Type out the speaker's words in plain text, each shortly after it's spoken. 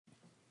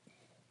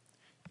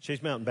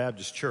Chase Mountain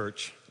Baptist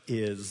Church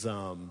is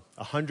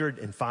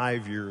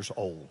 105 years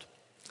old.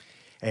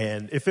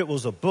 And if it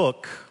was a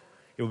book,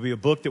 it would be a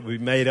book that would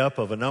be made up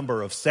of a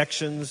number of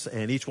sections,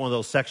 and each one of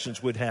those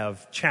sections would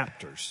have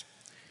chapters.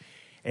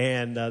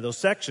 And those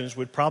sections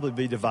would probably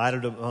be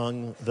divided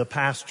among the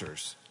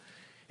pastors.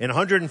 In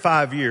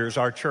 105 years,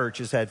 our church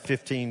has had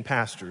 15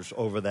 pastors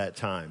over that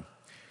time.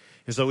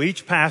 And so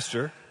each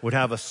pastor would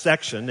have a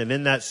section, and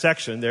in that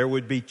section there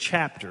would be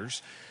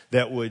chapters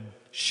that would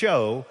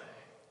show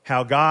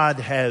how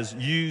God has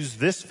used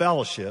this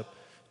fellowship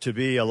to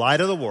be a light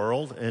of the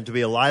world and to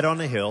be a light on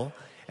the hill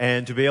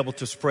and to be able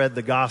to spread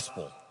the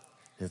gospel.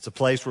 It's a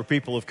place where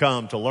people have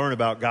come to learn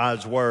about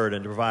God's Word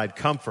and to provide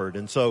comfort.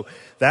 And so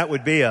that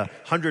would be a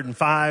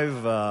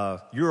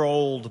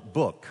 105-year-old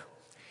book.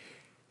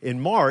 In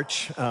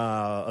March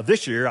of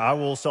this year, I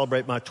will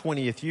celebrate my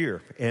 20th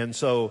year. And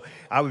so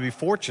I would be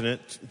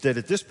fortunate that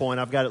at this point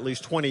I've got at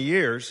least 20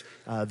 years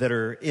that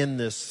are in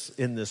this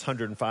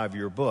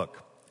 105-year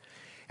book.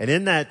 And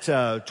in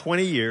that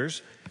 20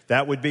 years,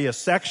 that would be a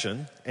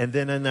section, and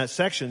then in that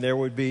section there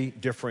would be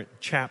different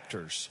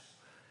chapters.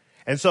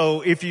 And so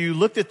if you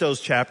looked at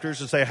those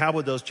chapters and say, how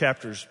would those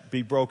chapters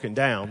be broken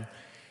down?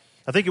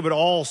 I think it would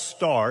all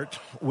start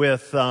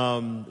with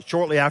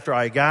shortly after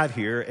I got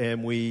here,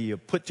 and we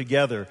put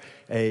together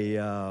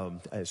a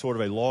sort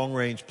of a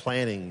long-range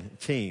planning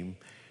team.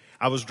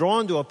 I was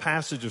drawn to a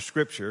passage of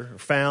Scripture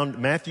found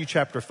Matthew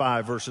chapter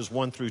 5, verses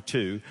 1 through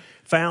 2,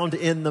 found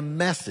in the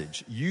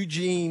Message,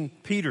 Eugene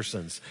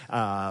Peterson's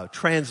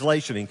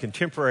translation in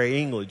contemporary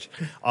English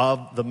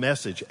of the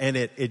Message, and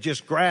it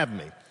just grabbed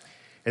me.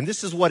 And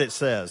this is what it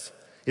says.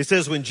 It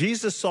says, when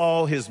Jesus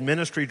saw his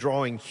ministry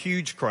drawing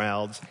huge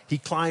crowds, he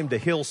climbed a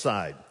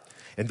hillside.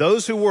 And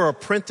those who were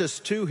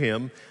apprenticed to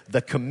him,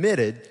 the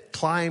committed,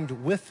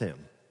 climbed with him.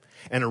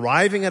 And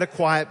arriving at a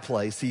quiet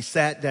place, he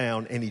sat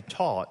down and he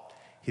taught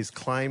his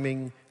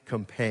climbing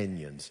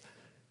companions.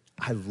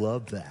 I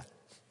love that.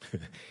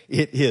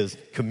 It is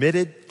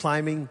committed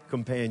climbing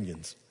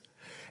companions.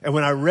 And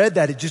when I read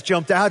that, it just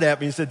jumped out at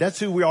me and said, that's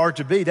who we are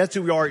to be. That's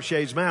who we are at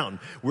Shades Mountain.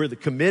 We're the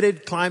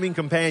committed climbing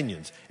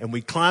companions. And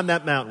we climb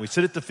that mountain. We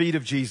sit at the feet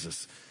of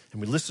Jesus.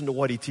 And we listen to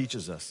what he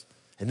teaches us.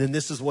 And then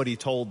this is what he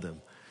told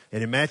them.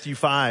 And in Matthew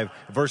 5,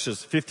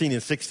 verses 15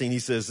 and 16, he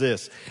says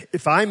this,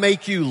 if I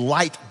make you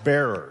light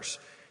bearers,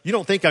 you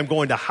don't think I'm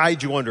going to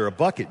hide you under a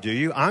bucket, do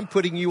you? I'm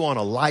putting you on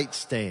a light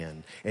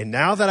stand. And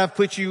now that I've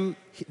put you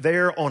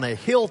there on a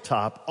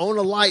hilltop, on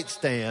a light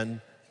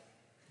stand,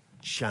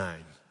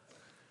 shine.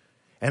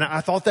 And I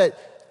thought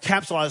that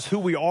capsulized who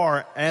we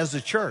are as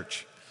a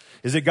church,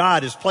 is that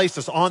God has placed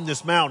us on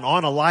this mountain,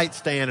 on a light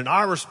stand, and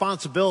our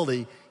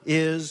responsibility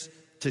is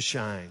to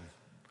shine.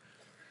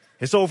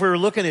 And so if we were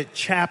looking at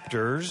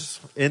chapters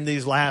in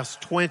these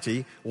last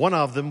 20, one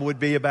of them would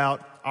be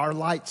about our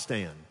light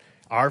stand,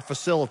 our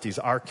facilities,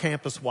 our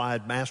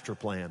campus-wide master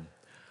plan.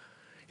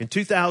 In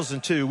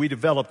 2002, we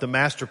developed a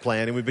master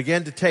plan, and we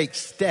began to take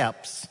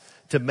steps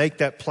to make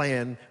that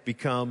plan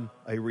become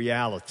a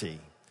reality.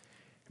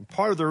 And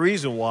part of the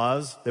reason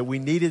was that we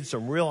needed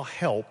some real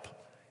help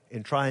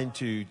in trying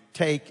to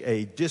take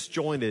a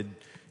disjointed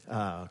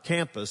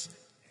campus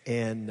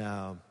and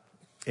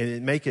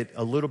make it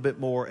a little bit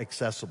more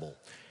accessible.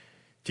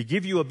 To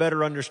give you a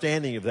better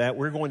understanding of that,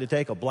 we're going to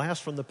take a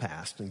blast from the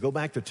past and go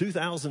back to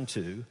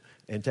 2002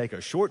 and take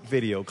a short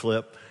video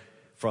clip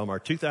from our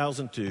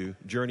 2002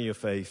 Journey of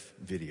Faith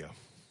video.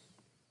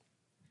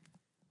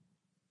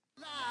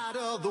 Light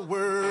of the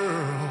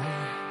world.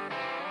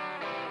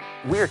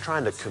 We are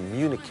trying to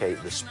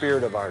communicate the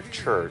spirit of our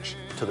church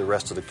to the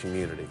rest of the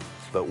community.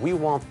 But we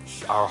want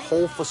our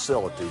whole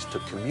facilities to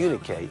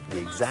communicate the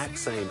exact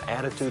same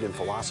attitude and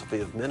philosophy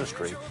of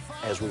ministry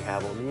as we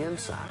have on the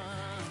inside.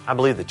 I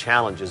believe the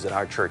challenges that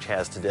our church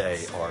has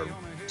today are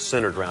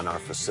centered around our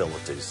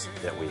facilities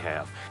that we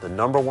have. The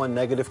number one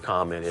negative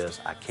comment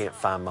is, I can't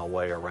find my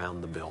way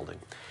around the building.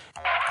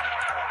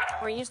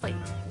 We're usually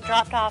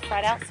dropped off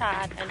right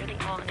outside under the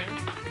awning.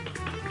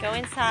 Go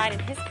inside,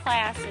 and his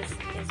class is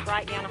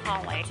right down a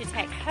hallway. To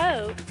take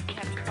Hope, you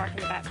have to park in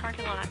the back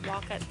parking lot,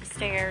 walk up the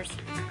stairs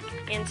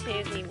into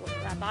the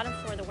bottom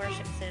floor of the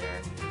worship center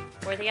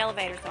where the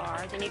elevators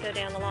are. Then you go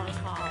down the long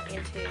hall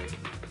into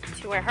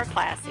where her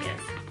class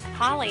is.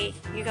 Holly,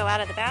 you go out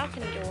of the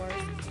balcony doors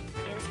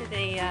into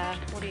the,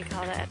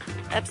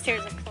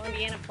 upstairs at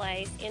Columbiana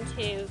Place,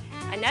 into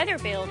another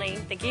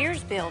building, the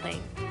Gears building,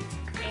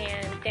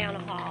 and down a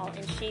hall.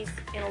 And she's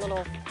in a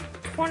little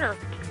corner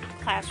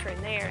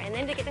classroom there. And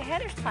then to get to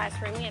Heather's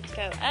classroom, we have to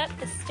go up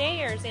the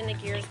stairs in the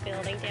Gears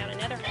building, down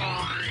another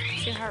hall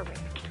to her room.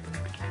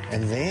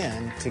 And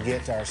then to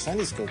get to our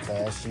Sunday school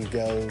class, you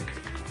go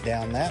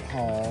down that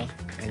hall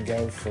and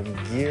go from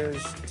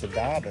Gears to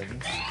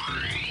Dobbins,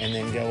 and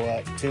then go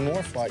up 2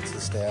 more flights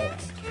of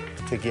steps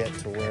to get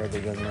to where the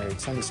Young Married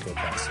Sunday school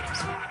class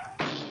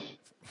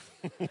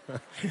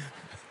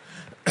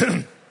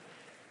is.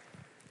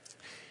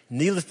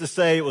 Needless to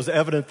say, it was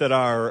evident that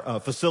our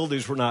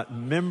facilities were not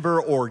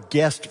member or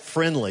guest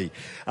friendly.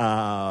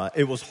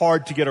 It was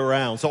hard to get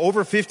around. So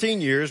over 15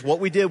 years, what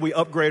we did, we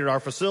upgraded our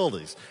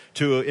facilities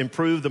to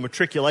improve the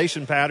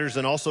matriculation patterns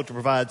and also to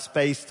provide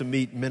space to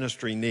meet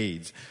ministry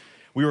needs.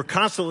 We were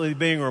constantly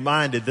being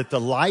reminded that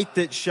the light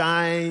that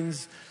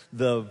shines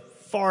the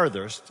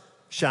farthest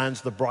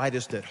shines the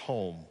brightest at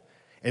home.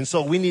 And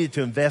so we needed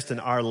to invest in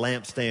our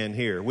lampstand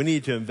here. We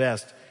needed to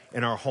invest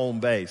in our home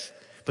base.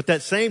 But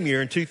that same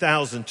year, in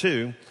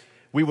 2002,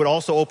 we would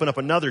also open up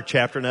another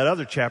chapter, and that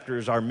other chapter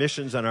is our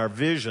missions and our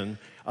vision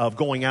of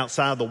going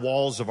outside the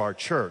walls of our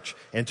church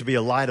and to be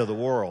a light of the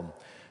world.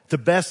 To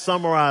best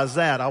summarize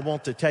that, I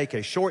want to take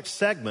a short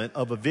segment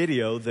of a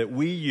video that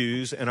we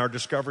use in our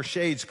Discover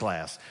Shades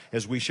class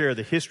as we share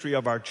the history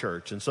of our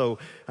church. And so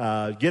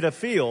get a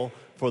feel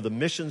for the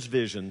missions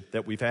vision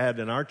that we've had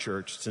in our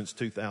church since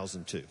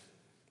 2002.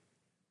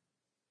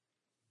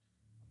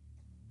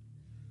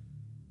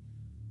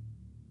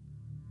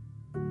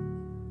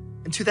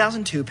 In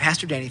 2002,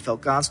 Pastor Danny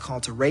felt God's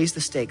call to raise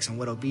the stakes on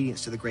what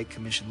obedience to the Great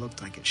Commission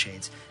looked like at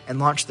Shades and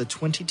launched the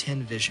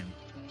 2010 vision.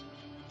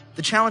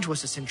 The challenge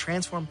was to send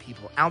transformed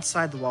people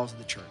outside the walls of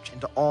the church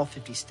into all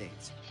 50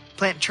 states,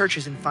 plant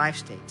churches in 5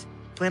 states,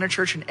 plant a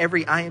church in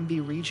every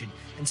IMB region,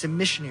 and send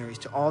missionaries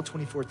to all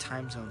 24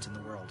 time zones in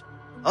the world.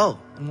 Oh,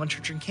 and 1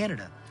 church in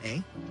Canada, eh?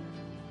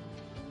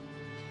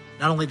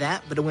 Not only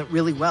that, but it went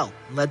really well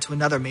and led to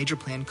another major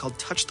plan called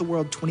Touch the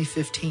World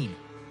 2015,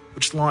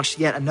 which launched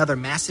yet another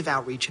massive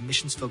outreach and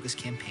missions-focused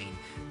campaign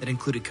that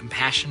included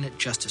compassionate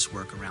justice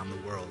work around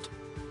the world.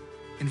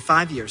 In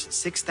 5 years,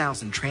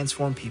 6,000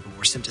 transformed people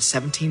were sent to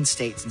 17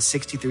 states and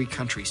 63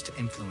 countries to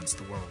influence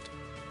the world.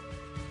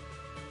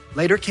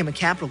 Later came a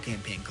capital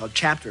campaign called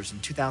Chapters in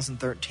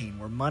 2013,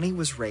 where money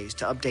was raised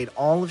to update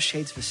all of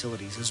Shades'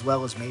 facilities as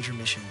well as major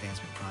mission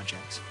advancement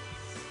projects.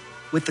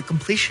 With the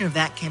completion of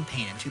that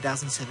campaign in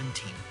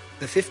 2017,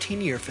 the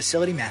 15-year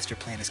facility master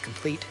plan is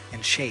complete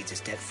and Shades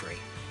is debt-free.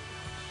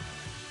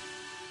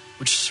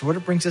 Which sort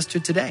of brings us to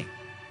today.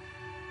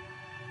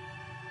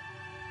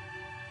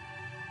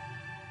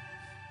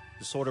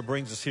 This sort of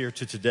brings us here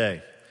to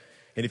today.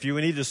 And if you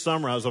need to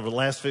summarize over the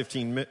last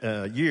 15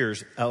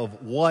 years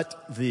of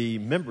what the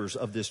members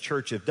of this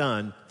church have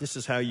done, this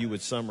is how you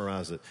would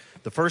summarize it.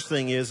 The first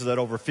thing is that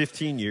over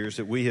 15 years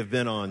that we have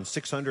been on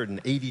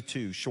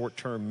 682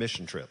 short-term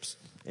mission trips.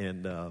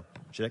 And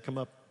should that come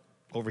up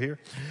over here?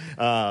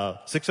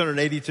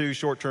 682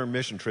 short-term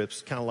mission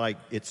trips, kind of like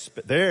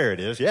there it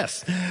is,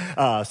 yes.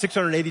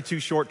 682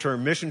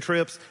 short-term mission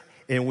trips.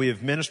 And we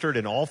have ministered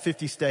in all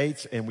 50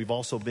 states, and we've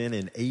also been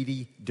in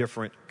 80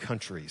 different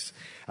countries.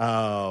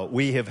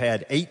 We have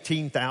had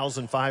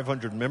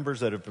 18,500 members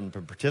that have been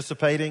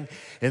participating.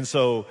 And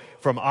so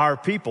from our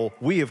people,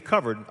 we have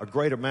covered a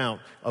great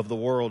amount of the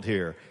world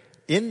here.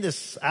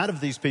 Out of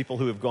these people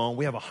who have gone,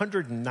 we have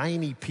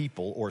 190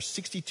 people or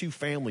 62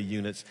 family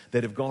units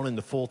that have gone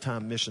into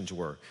full-time missions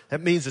work.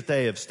 That means that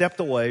they have stepped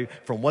away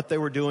from what they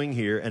were doing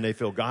here and they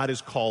feel God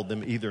has called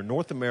them either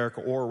North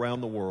America or around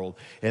the world,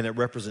 and it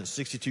represents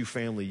 62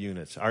 family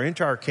units. Our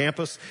entire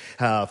campus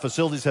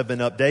facilities have been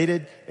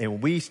updated,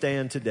 and we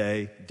stand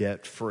today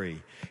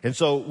debt-free. And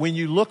so when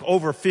you look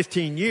over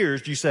 15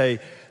 years, you say,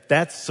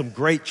 that's some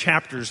great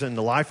chapters in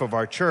the life of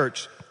our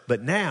church,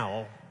 but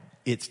now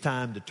it's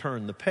time to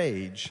turn the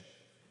page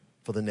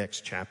for the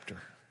next chapter.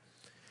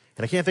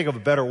 And I can't think of a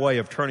better way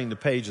of turning the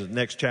page of the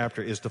next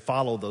chapter is to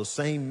follow those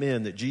same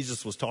men that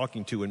Jesus was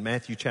talking to in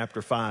Matthew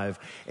chapter 5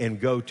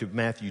 and go to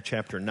Matthew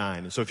chapter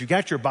 9. And so if you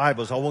got your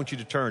Bibles, I want you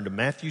to turn to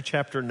Matthew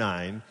chapter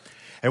 9,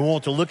 and we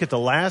want to look at the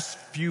last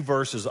few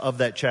verses of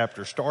that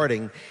chapter,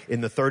 starting in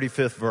the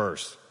 35th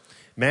verse.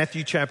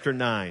 Matthew chapter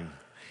 9.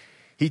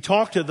 He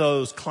talked to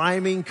those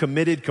climbing,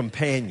 committed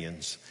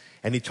companions,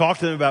 and he talked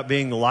to them about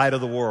being the light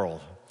of the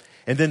world.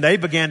 And then they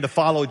began to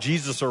follow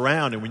Jesus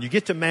around. And when you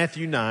get to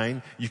Matthew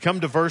 9, you come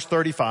to verse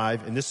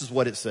 35, and this is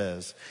what it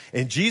says.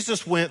 And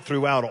Jesus went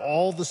throughout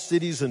all the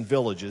cities and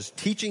villages,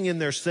 teaching in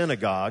their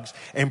synagogues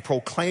and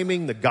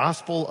proclaiming the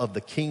gospel of the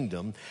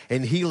kingdom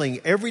and healing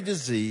every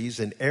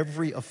disease and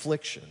every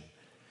affliction.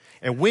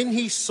 And when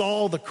he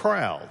saw the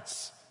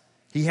crowds,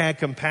 he had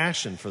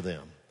compassion for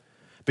them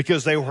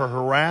because they were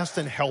harassed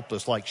and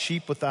helpless like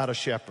sheep without a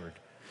shepherd.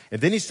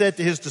 And then he said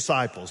to his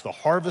disciples, the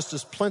harvest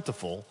is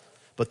plentiful,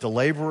 but the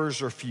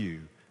laborers are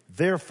few.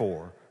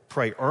 Therefore,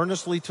 pray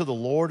earnestly to the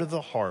Lord of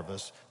the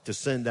harvest to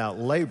send out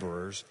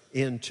laborers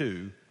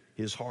into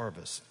his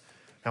harvest.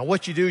 Now,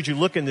 what you do is you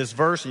look in this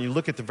verse and you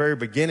look at the very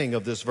beginning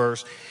of this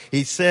verse.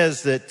 He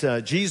says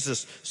that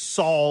Jesus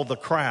saw the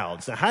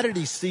crowds. Now, how did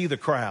he see the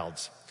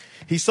crowds?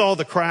 He saw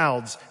the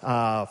crowds.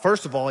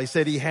 First of all, he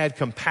said he had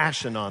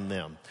compassion on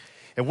them.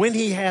 And when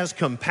he has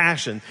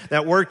compassion,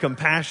 that word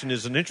compassion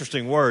is an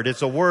interesting word.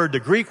 It's a word, the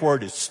Greek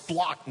word is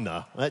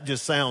splachna. That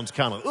just sounds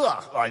kind of,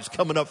 it's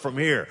coming up from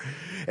here.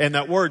 And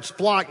that word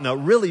splachna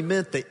really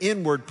meant the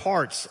inward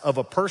parts of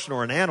a person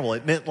or an animal.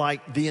 It meant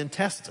like the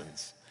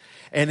intestines.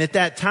 And at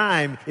that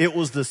time, it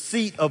was the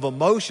seat of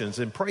emotions.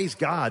 And praise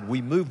God,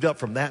 we moved up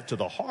from that to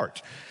the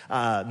heart.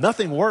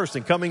 Nothing worse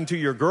than coming to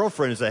your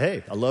girlfriend and say,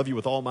 hey, I love you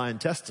with all my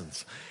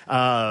intestines.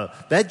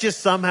 That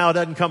just somehow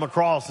doesn't come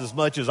across as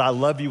much as I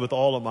love you with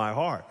all of my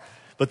heart.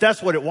 But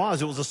that's what it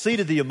was. It was a seat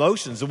of the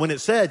emotions. And when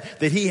it said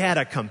that he had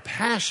a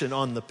compassion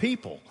on the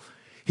people,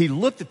 he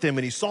looked at them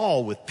and he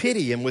saw with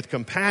pity and with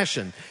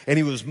compassion, and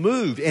he was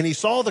moved. And he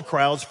saw the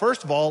crowds,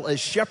 first of all, as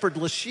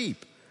shepherdless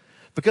sheep.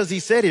 Because he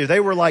said here, they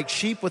were like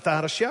sheep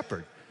without a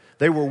shepherd.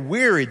 They were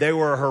wearied, they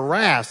were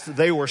harassed,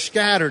 they were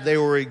scattered, they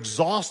were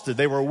exhausted,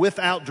 they were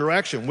without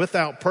direction,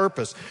 without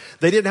purpose.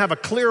 They didn't have a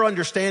clear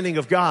understanding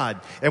of God.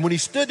 And when he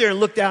stood there and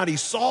looked out, he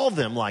saw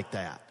them like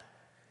that.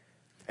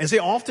 And see,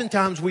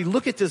 oftentimes we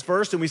look at this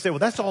verse and we say, well,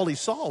 that's all he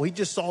saw. He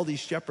just saw these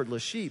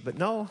shepherdless sheep. But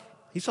no,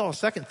 he saw a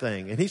second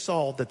thing, and he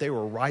saw that they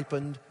were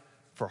ripened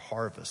for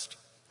harvest.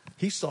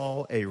 He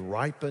saw a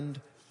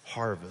ripened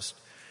harvest.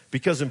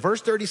 Because in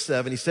verse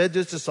 37, he said to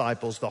his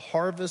disciples, the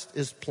harvest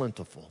is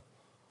plentiful.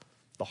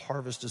 The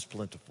harvest is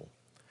plentiful.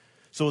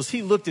 So as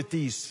he looked at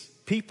these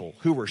people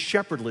who were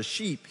shepherdless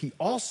sheep, he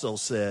also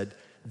said,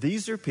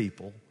 these are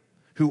people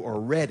who are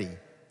ready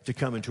to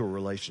come into a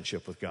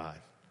relationship with God.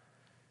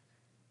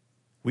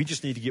 We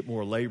just need to get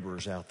more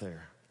laborers out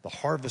there. The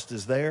harvest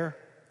is there.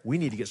 We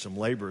need to get some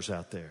laborers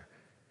out there.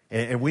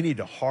 And we need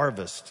to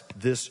harvest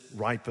this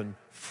ripened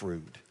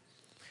fruit.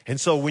 And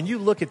so when you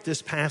look at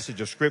this passage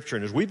of Scripture,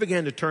 and as we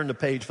begin to turn the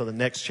page for the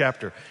next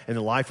chapter in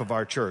the life of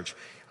our church,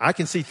 I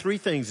can see three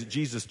things that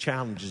Jesus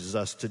challenges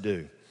us to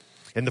do.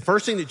 And the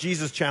first thing that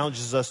Jesus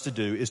challenges us to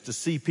do is to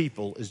see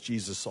people as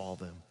Jesus saw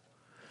them.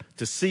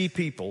 To see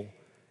people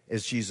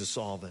as Jesus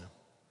saw them.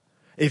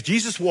 If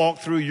Jesus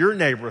walked through your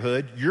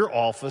neighborhood, your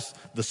office,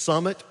 the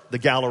Summit, the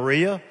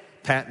Galleria,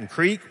 Patton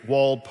Creek,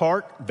 Walled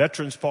Park,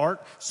 Veterans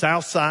Park,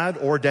 South Side,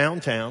 or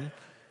downtown,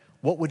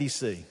 what would he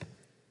see?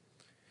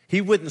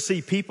 He wouldn't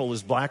see people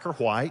as black or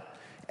white,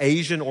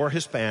 Asian or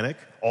Hispanic,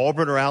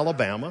 Auburn or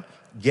Alabama,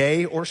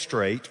 gay or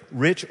straight,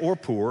 rich or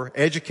poor,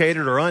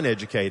 educated or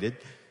uneducated.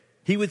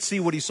 He would see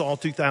what he saw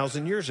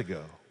 2,000 years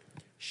ago,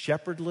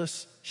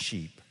 shepherdless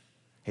sheep,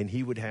 and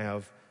he would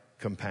have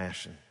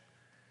compassion.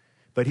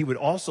 But he would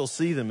also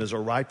see them as a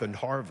ripened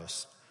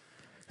harvest.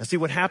 And see,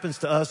 what happens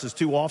to us is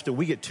too often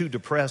we get too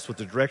depressed with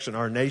the direction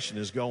our nation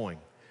is going.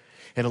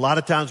 And a lot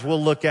of times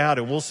we'll look out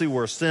and we'll see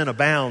where sin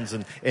abounds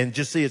and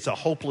just see it's a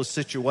hopeless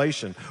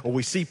situation. Or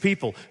we see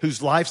people whose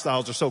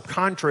lifestyles are so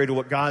contrary to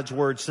what God's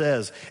Word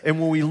says. And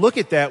when we look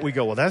at that, we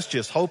go, well, that's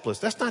just hopeless.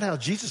 That's not how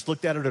Jesus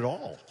looked at it at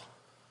all.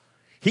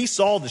 He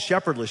saw the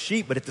shepherdless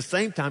sheep, but at the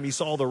same time, he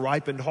saw the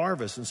ripened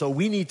harvest. And so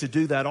we need to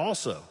do that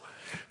also.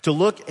 To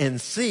look and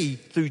see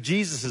through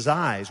Jesus'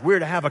 eyes. We're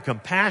to have a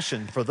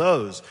compassion for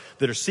those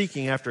that are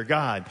seeking after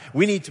God.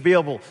 We need to be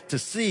able to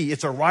see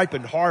it's a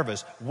ripened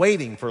harvest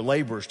waiting for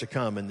laborers to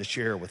come and to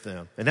share with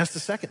them. And that's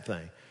the second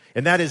thing.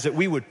 And that is that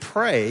we would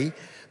pray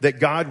that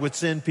God would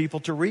send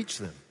people to reach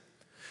them.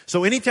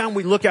 So anytime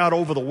we look out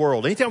over the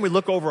world, anytime we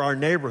look over our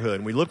neighborhood,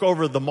 and we look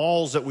over the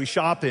malls that we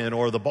shop in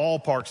or the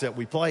ballparks that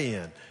we play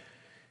in,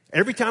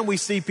 every time we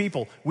see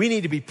people, we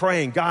need to be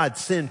praying, God,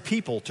 send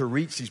people to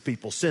reach these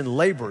people. Send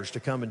laborers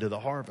to come into the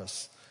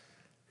harvest.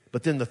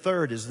 But then the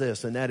third is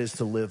this, and that is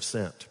to live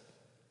sent.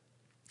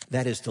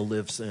 That is to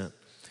live sent.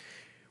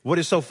 What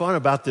is so fun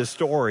about this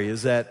story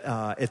is that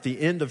at the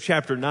end of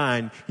chapter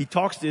 9, he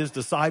talks to his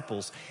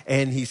disciples,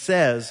 and he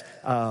says,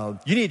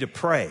 you need to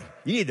pray.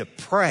 You need to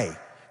pray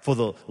for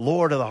the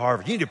Lord of the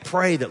harvest. You need to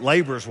pray that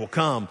laborers will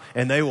come,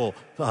 and they will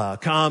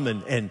come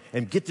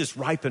and get this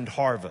ripened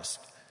harvest.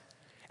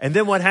 And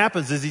then what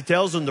happens is he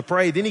tells them to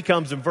pray. Then he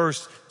comes in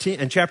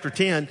chapter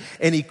 10,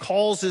 and he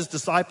calls his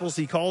disciples.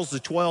 He calls the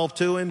 12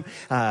 to him.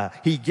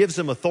 He gives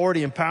them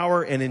authority and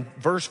power. And in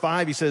verse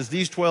 5, he says,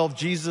 these 12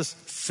 Jesus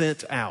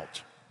sent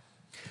out.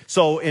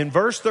 So in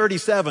verse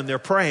 37, they're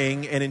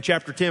praying. And in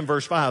chapter 10,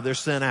 verse 5, they're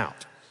sent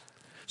out.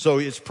 So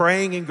it's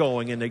praying and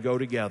going, and they go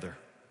together.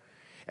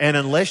 And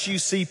unless you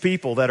see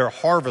people that are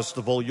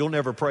harvestable, you'll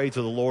never pray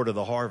to the Lord of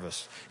the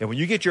harvest. And when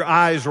you get your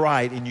eyes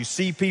right and you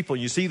see people,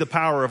 you see the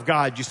power of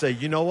God, you say,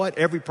 you know what?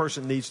 Every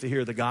person needs to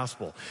hear the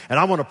gospel. And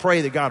I want to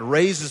pray that God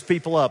raises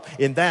people up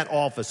in that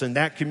office, in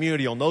that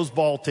community, on those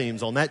ball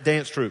teams, on that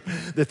dance troupe,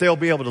 that they'll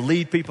be able to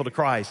lead people to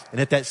Christ. And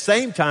at that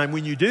same time,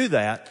 when you do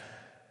that,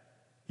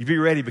 you be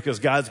ready, because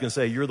God's going to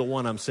say, you're the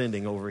one I'm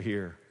sending over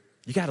here.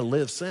 You got to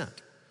live sent.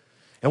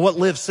 And what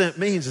live sent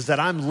means is that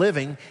I'm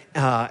living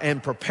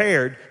and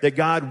prepared that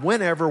God,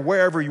 whenever,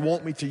 wherever you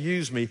want me to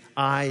use me,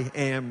 I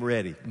am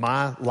ready.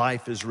 My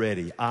life is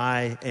ready.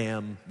 I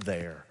am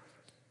there.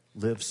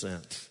 Live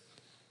sent.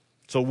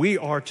 So we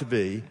are to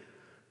be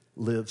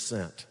live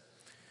sent.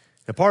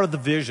 And part of the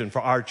vision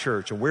for our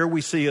church and where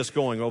we see us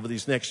going over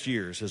these next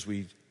years as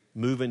we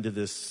move into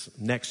this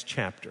next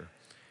chapter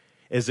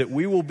is that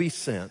we will be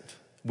sent,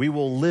 we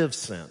will live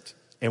sent,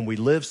 and we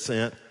live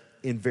sent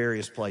in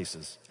various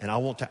places. And I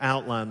want to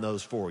outline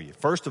those for you.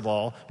 First of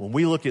all, when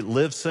we look at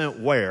live sent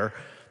where,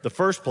 the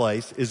first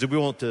place is that we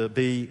want to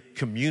be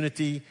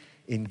community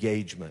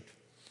engagement.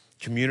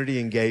 Community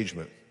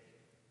engagement.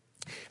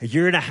 A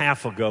year and a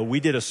half ago, we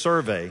did a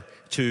survey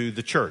to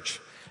the church.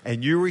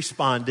 And you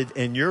responded,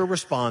 and your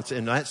response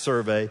in that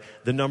survey,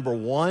 the number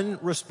one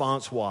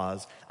response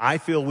was, I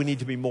feel we need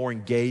to be more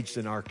engaged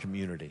in our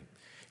community.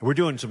 We're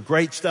doing some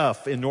great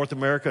stuff in North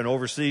America and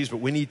overseas, but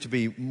we need to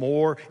be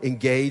more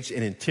engaged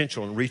and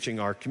intentional in reaching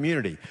our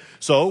community.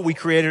 So we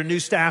created a new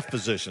staff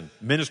position,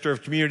 Minister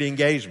of Community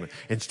Engagement.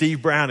 And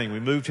Steve Browning, we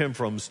moved him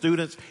from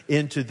students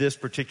into this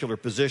particular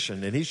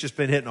position. And he's just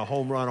been hitting a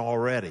home run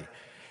already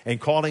and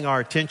calling our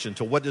attention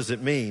to what does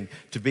it mean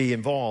to be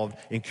involved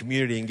in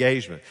community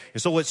engagement.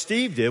 And so what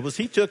Steve did was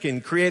he took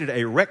and created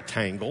a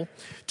rectangle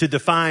to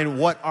define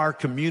what our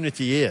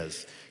community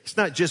is. It's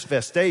not just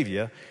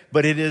Vestavia,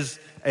 but it is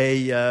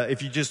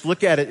if you just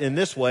look at it in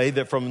this way,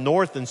 that from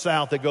north and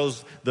south, it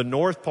goes, the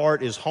north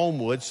part is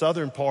Homewood,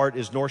 southern part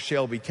is North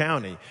Shelby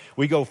County.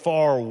 We go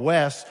far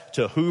west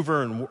to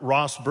Hoover and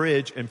Ross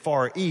Bridge, and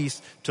far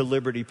east to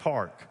Liberty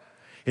Park.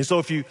 And so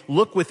if you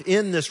look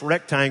within this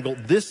rectangle,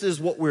 this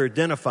is what we're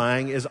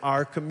identifying as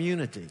our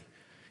community.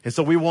 And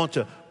so we want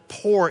to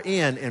pour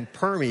in and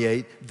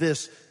permeate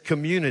this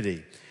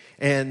community.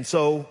 And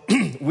so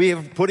we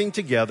are putting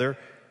together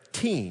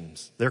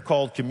teams. They're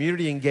called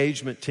community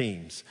engagement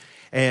teams.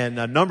 And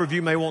a number of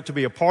you may want to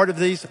be a part of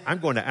these. I'm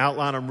going to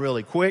outline them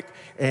really quick,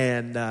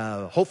 and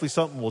hopefully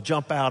something will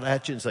jump out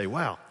at you and say,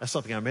 wow, that's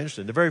something I'm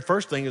interested in. The very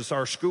first thing is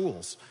our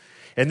schools.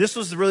 And this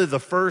was really the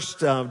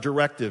first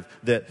directive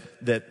that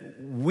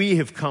we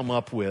have come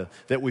up with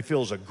that we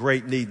feel is a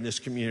great need in this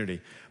community.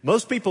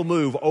 Most people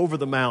move over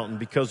the mountain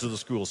because of the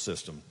school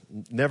system.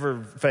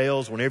 Never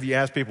fails. Whenever you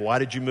ask people, why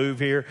did you move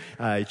here?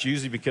 It's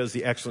usually because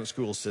of the excellent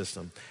school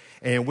system.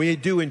 And we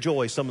do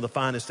enjoy some of the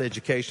finest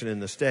education in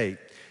the state.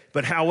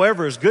 But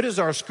however, as good as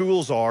our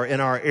schools are in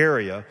our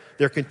area,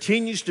 there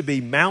continues to be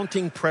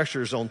mounting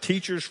pressures on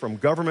teachers, from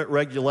government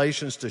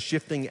regulations to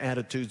shifting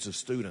attitudes of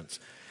students.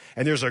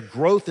 And there's a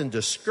growth in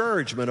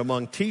discouragement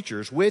among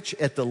teachers, which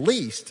at the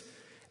least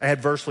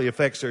adversely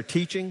affects their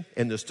teaching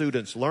and the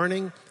students'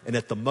 learning, and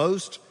at the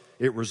most,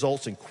 it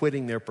results in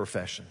quitting their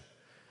profession.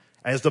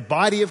 As the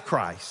body of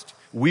Christ,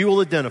 we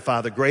will identify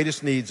the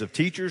greatest needs of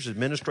teachers,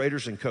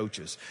 administrators, and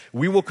coaches.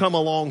 We will come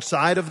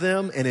alongside of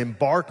them and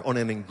embark on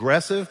an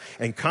aggressive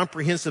and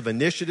comprehensive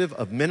initiative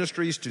of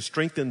ministries to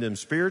strengthen them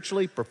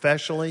spiritually,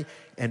 professionally,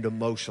 and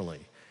emotionally.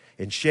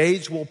 And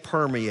Shades will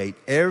permeate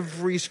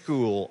every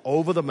school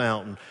over the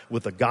mountain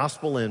with a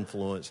gospel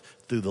influence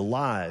through the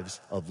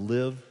lives of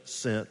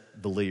Live-Sent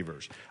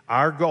believers.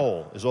 Our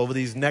goal is, over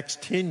these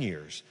next 10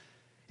 years,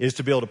 is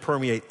to be able to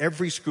permeate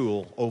every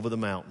school over the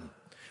mountain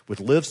with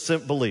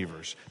Live-Sent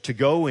believers, to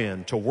go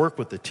in, to work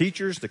with the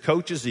teachers, the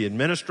coaches, the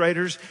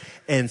administrators,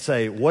 and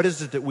say, what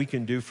is it that we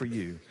can do for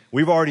you?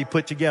 We've already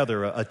put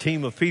together a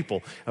team of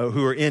people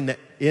who are in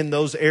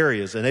those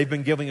areas, and they've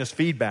been giving us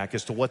feedback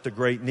as to what the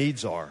great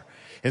needs are.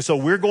 And so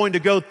we're going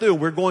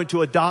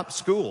to adopt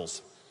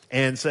schools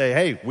and say,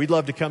 hey, we'd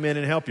love to come in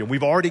and help you.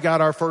 We've already got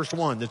our first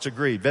one that's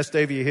agreed.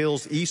 Vestavia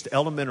Hills East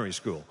Elementary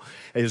School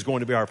is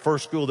going to be our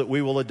first school that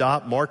we will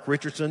adopt. Mark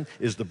Richardson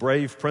is the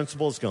brave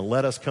principal. He's going to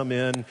let us come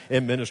in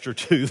and minister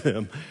to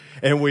them.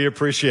 And we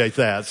appreciate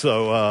that.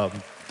 So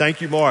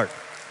thank you, Mark.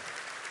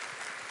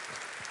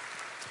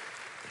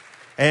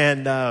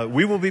 And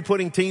we will be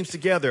putting teams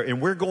together,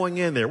 and we're going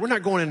in there. We're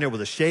not going in there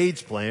with a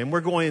Shades plan. We're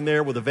going in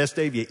there with a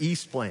Vestavia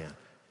East plan.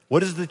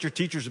 What is it that your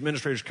teachers,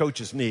 administrators,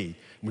 coaches need?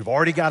 We've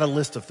already got a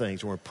list of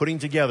things, and we're putting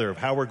together of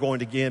how we're going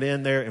to get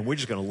in there, and we're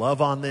just going to love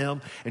on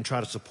them and try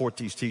to support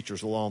these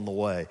teachers along the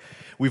way.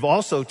 We've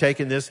also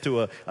taken this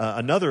to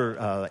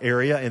another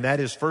area, and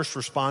that is first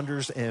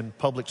responders and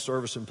public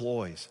service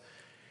employees.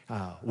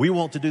 We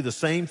want to do the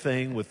same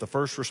thing with the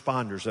first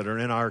responders that are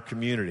in our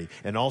community,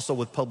 and also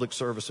with public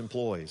service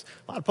employees.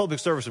 A lot of public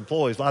service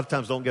employees a lot of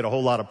times don't get a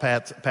whole lot of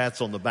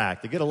pats on the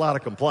back. They get a lot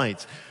of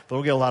complaints, but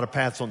don't get a lot of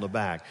pats on the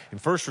back. And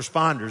first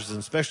responders, and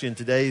especially in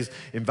today's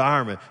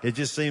environment, it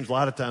just seems a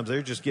lot of times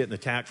they're just getting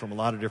attacked from a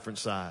lot of different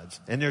sides.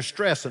 And there's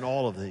stress in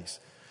all of these.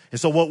 And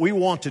so what we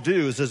want to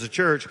do is, as a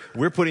church,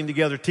 we're putting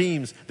together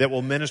teams that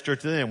will minister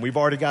to them. We've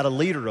already got a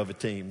leader of a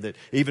team that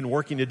even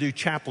working to do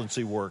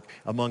chaplaincy work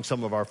among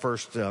some of our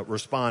first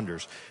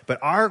responders. But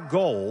our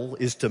goal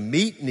is to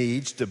meet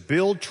needs, to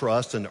build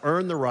trust, and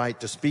earn the right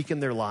to speak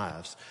in their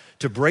lives,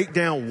 to break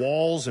down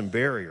walls and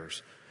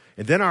barriers.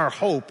 And then our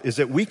hope is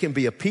that we can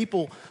be a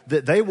people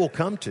that they will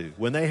come to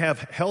when they have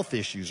health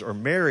issues or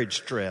marriage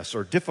stress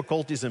or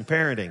difficulties in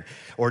parenting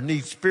or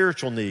need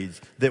spiritual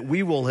needs, that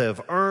we will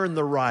have earned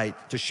the right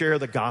to share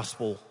the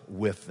gospel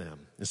with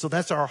them. And so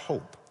that's our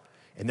hope.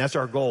 And that's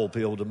our goal, to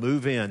be able to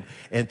move in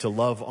and to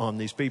love on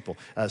these people.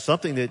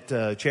 Something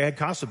that Chad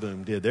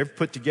Casaboom did. They've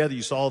put together,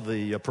 you saw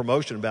the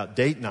promotion about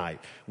date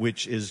night,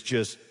 which is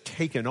just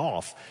taken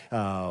off.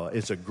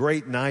 It's a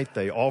great night.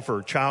 They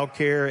offer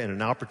childcare and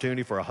an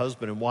opportunity for a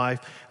husband and wife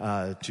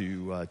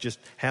to just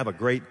have a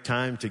great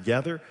time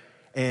together.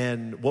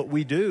 And what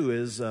we do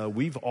is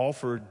we've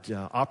offered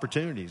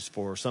opportunities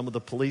for some of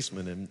the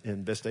policemen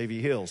in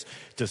Vestavia Hills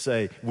to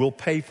say, we'll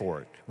pay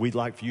for it. We'd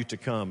like for you to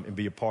come and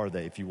be a part of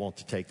that if you want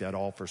to take that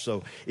offer.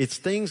 So it's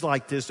things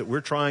like this that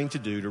we're trying to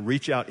do to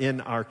reach out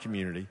in our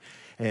community.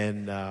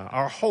 And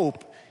our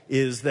hope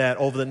is that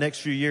over the next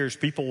few years,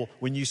 people,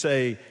 when you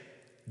say,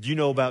 do you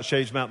know about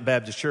Shades Mountain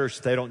Baptist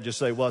Church? They don't just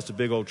say, well, it's a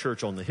big old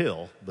church on the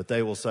hill, but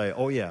they will say,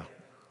 oh yeah,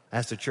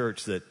 that's a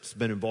church that's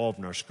been involved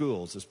in our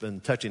schools. It's been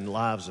touching the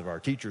lives of our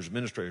teachers,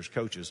 administrators,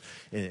 coaches,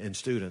 and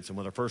students, and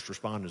with our first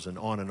responders, and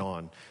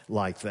on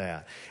like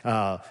that.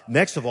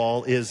 Next of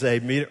all is a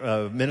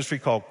ministry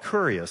called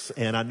Curious,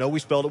 and I know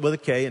we spelled it with a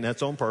K, and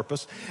that's on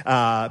purpose,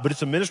 but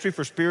it's a ministry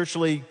for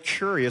spiritually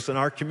curious in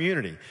our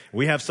community.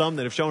 We have some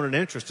that have shown an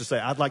interest to say,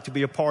 I'd like to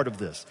be a part of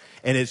this.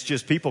 And it's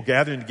just people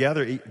gathering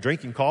together,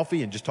 drinking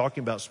coffee, and just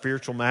talking about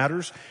spiritual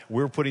matters.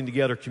 We're putting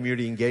together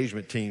community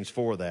engagement teams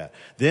for that.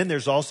 Then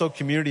there's also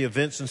community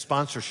events and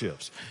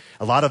sponsorships.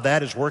 A lot of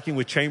that is working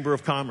with Chamber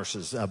of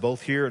Commerce's,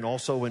 both here and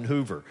also in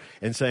Hoover,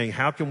 and saying,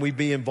 how can we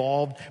be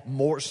involved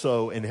more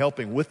so in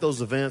helping with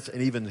those events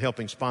and even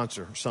helping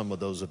sponsor some of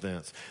those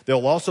events.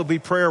 There'll also be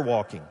prayer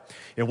walking.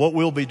 And what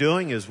we'll be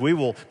doing is we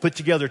will put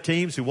together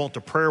teams who want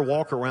to prayer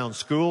walk around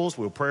schools.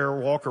 We'll prayer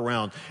walk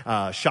around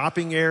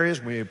shopping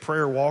areas. We'll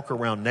prayer walk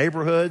around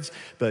neighborhoods.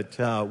 But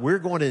we're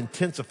going to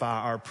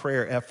intensify our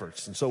prayer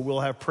efforts. And so we'll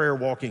have prayer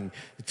walking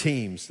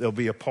teams. They'll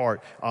be a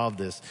part of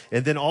this.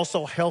 And then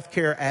also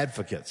healthcare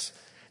advocates.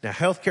 Now,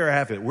 healthcare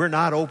advocates, we're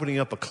not opening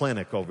up a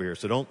clinic over here,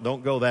 so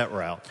don't go that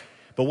route.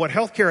 But what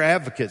healthcare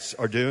advocates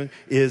are doing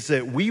is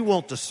that we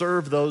want to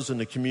serve those in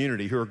the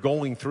community who are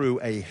going through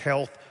a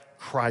health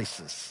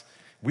crisis.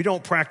 We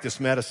don't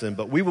practice medicine,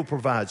 but we will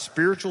provide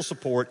spiritual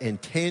support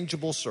and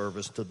tangible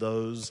service to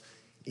those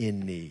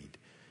in need.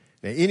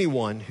 Now,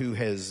 anyone who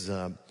has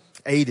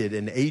aided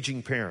an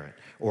aging parent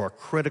or a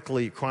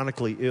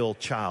chronically ill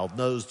child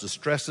knows the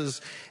stresses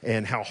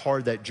and how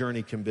hard that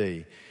journey can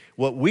be.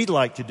 What we'd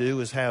like to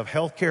do is have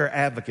healthcare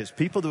advocates,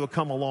 people that will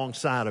come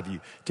alongside of you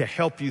to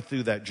help you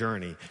through that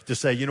journey, to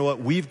say, you know what,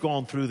 we've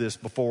gone through this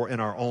before in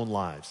our own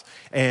lives,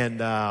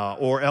 and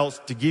or else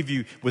to give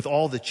you, with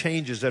all the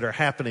changes that are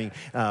happening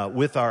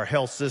with our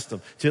health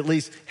system, to at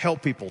least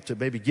help people, to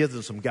maybe give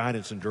them some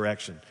guidance and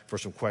direction for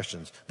some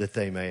questions that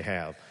they may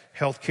have.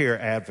 Healthcare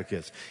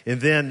advocates.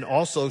 And then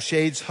also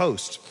Shades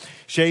hosts.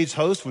 Shades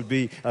host would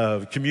be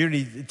a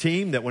community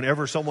team that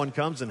whenever someone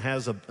comes and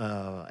has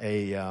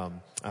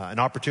an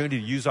opportunity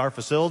to use our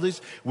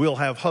facilities, we'll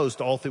have hosts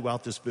all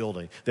throughout this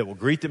building that will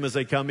greet them as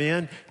they come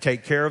in,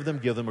 take care of them,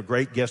 give them a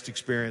great guest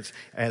experience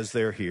as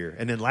they're here.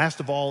 And then last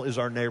of all is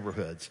our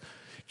neighborhoods.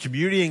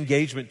 Community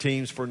engagement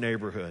teams for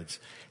neighborhoods.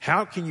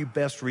 How can you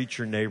best reach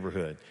your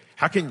neighborhood?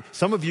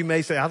 Some of you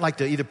may say, I'd like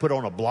to either put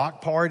on a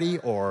block party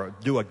or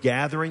do a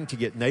gathering to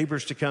get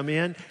neighbors to come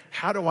in.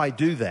 How do I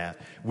do that?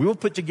 We will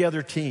put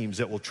together teams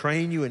that will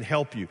train you and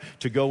help you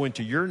to go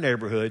into your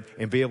neighborhood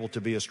and be able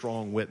to be a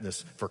strong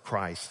witness for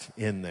Christ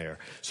in there.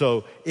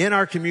 So in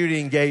our community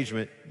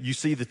engagement, you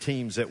see the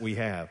teams that we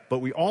have. But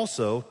we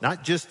also,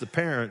 not just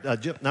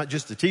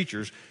the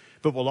teachers,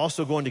 but we're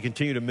also going to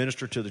continue to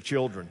minister to the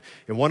children.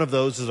 And one of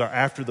those is our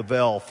After the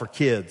Bell for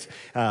kids.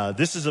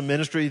 This is a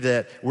ministry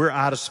that we're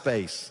out of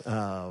space.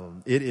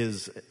 It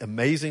is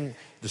amazing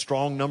the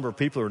strong number of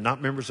people who are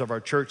not members of our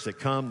church that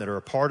come, that are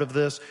a part of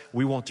this.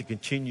 We want to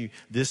continue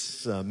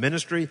this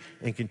ministry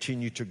and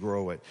continue to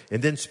grow it.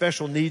 And then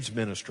special needs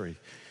ministry.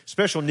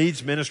 Special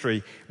needs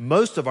ministry,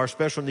 most of our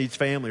special needs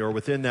family are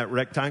within that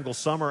rectangle.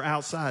 Some are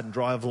outside and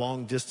drive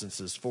long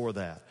distances for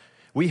that.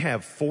 We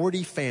have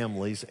 40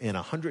 families and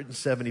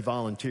 170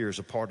 volunteers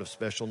a part of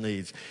special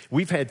needs.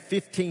 We've had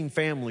 15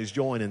 families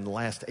join in the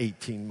last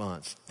 18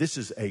 months. This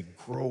is a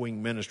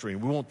growing ministry,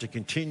 and we want to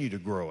continue to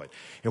grow it.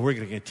 And we're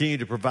going to continue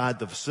to provide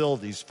the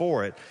facilities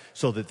for it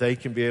so that they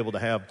can be able to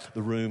have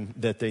the room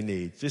that they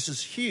need. This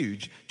is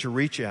huge to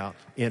reach out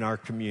in our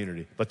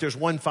community. But there's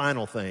one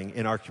final thing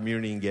in our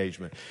community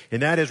engagement,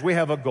 and that is we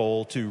have a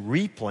goal to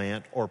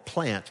replant or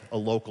plant a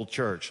local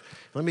church.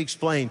 Let me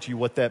explain to you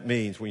what that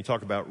means when you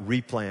talk about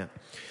replant.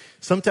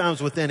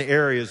 Sometimes within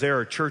areas there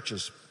are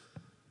churches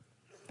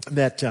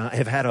that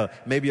have had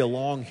maybe a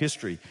long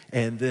history,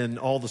 and then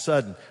all of a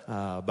sudden,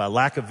 by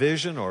lack of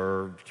vision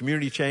or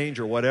community change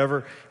or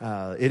whatever,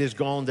 it has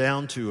gone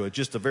down to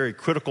just a very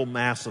critical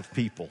mass of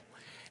people,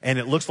 and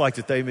it looks like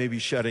that they may be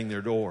shutting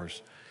their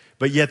doors.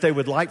 But yet they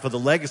would like for the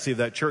legacy of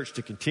that church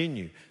to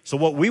continue. So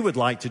what we would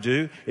like to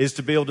do is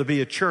to be able to be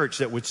a church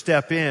that would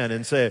step in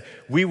and say,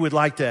 we would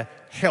like to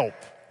help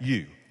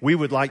you. We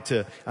would like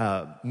to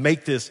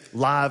make this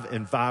live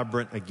and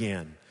vibrant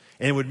again.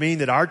 And it would mean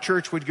that our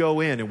church would go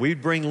in and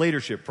we'd bring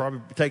leadership, probably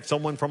take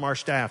someone from our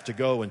staff to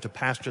go and to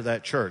pastor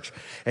that church.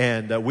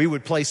 And we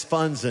would place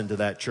funds into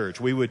that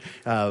church. We would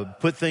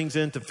put things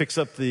in to fix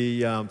up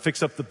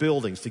the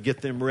buildings, to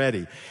get them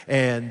ready.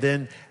 And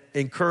then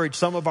encourage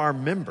some of our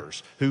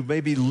members who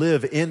maybe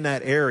live in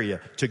that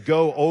area to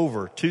go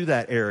over to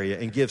that area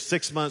and give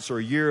 6 months or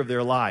a year of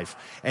their life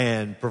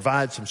and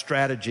provide some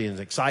strategy and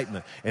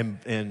excitement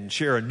and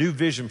share a new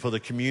vision for the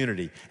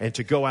community and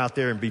to go out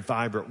there and be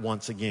vibrant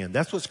once again.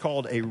 That's what's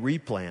called a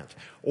replant.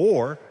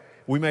 Or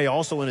we may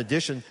also, in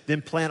addition,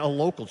 then plant a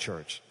local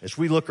church. As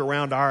we look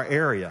around our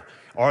area,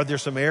 are there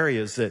some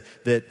areas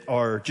that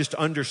are just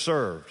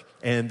underserved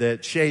and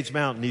that Shades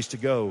Mountain needs to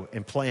go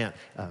and plant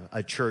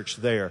a church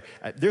there?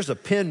 There's a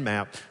pin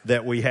map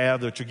that we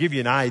have that will give you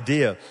an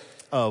idea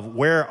of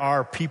where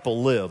our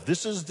people live.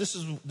 This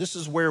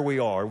is where we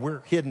are.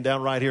 We're hidden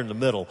down right here in the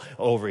middle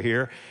over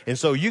here. And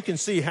so you can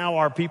see how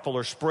our people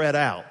are spread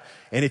out.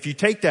 And if you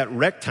take that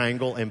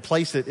rectangle and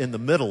place it in the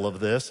middle of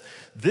this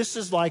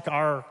is like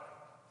our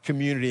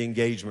community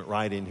engagement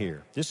right in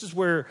here. This is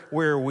where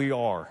we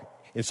are.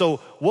 And so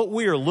what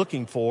we are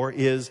looking for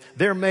is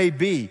there may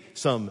be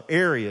some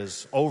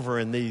areas over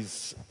in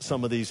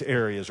some of these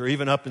areas, or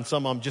even up in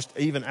some of them just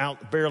even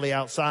barely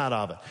outside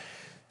of it,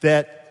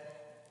 that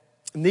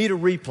need a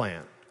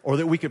replant, or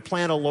that we could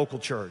plant a local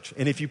church.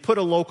 And if you put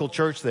a local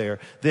church there,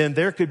 then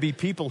there could be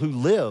people who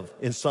live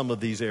in some of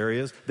these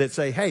areas that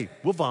say, hey,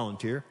 we'll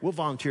volunteer. We'll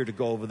volunteer to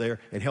go over there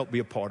and help be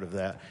a part of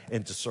that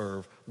and to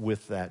serve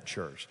with that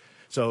church.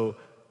 So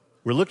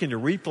we're looking to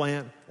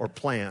replant or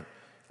plant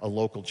a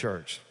local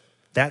church.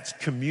 That's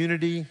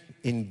community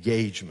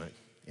engagement.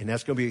 And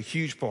that's going to be a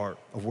huge part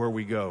of where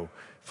we go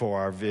for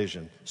our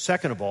vision.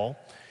 Second of all,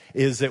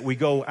 is that we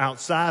go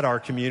outside our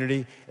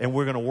community and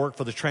we're going to work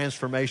for the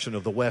transformation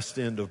of the West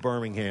End of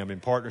Birmingham in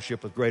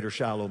partnership with Greater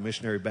Shiloh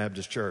Missionary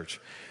Baptist Church.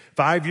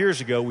 5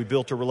 years ago, we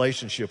built a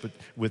relationship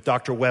with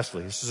Dr.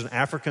 Wesley. This is an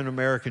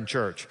African-American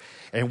church.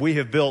 And we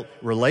have built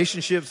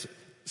relationships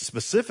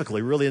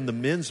specifically really in the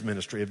men's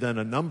ministry, have done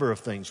a number of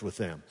things with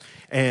them.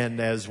 And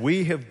as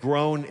we have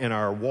grown in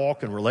our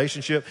walk and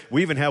relationship,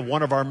 we even have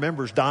one of our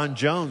members, Don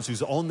Jones,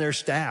 who's on their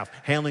staff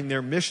handling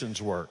their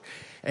missions work.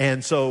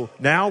 And so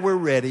now we're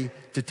ready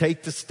to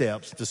take the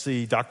steps to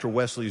see Dr.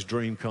 Wesley's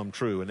dream come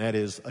true, and that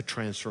is a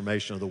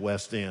transformation of the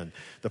West End.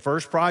 The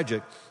first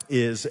project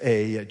is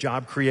a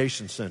job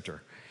creation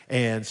center.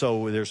 And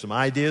so there's some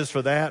ideas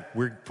for that.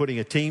 We're putting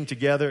a team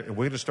together, and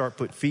we're going to start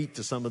put feet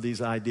to some of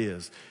these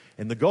ideas.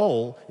 And the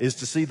goal is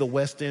to see the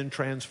West End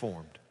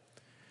transformed.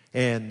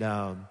 And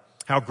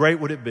how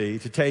great would it be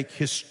to take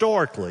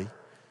historically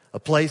a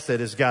place that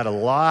has got a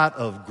lot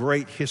of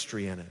great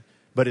history in it,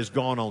 but has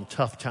gone on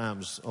tough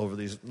times over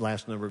these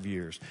last number of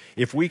years.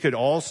 If we could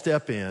all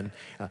step in,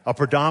 a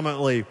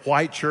predominantly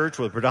white church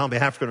with a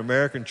predominantly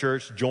African-American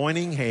church,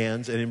 joining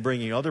hands and in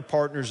bringing other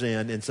partners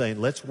in and saying,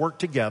 let's work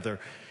together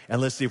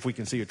and let's see if we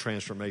can see a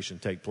transformation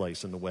take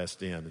place in the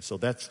West End. And so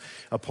that's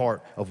a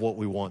part of what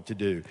we want to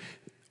do.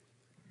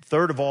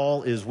 Third of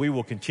all is we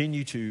will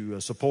continue to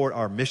support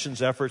our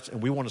missions efforts,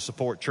 and we want to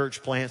support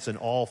church plants in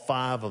all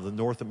 5 of the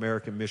North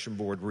American Mission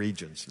Board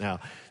regions. Now,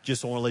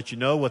 just want to let you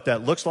know what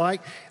that looks like.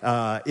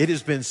 It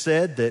has been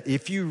said that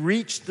if you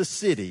reach the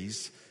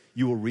cities,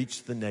 you will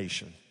reach the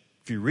nation.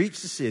 If you reach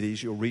the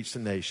cities, you'll reach the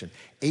nation.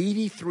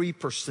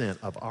 83%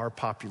 of our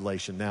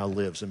population now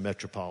lives in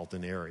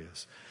metropolitan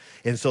areas.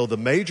 And so the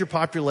major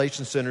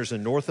population centers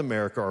in North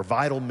America are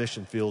vital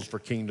mission fields for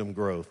kingdom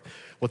growth.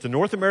 What the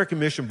North American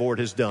Mission Board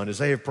has done is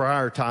they have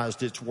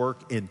prioritized its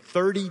work in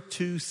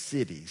 32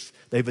 cities.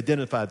 They've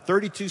identified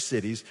 32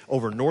 cities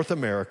over North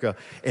America,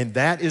 and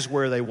that is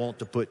where they want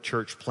to put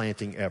church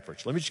planting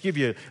efforts. Let me just give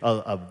you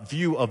a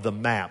view of the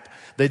map.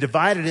 They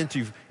divide it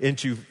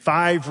into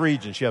 5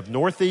 regions. You have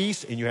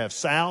Northeast, and you have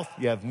South,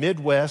 you have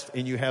Midwest,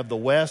 and you have the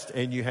West,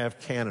 and you have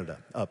Canada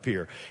up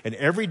here. And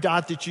every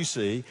dot that you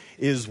see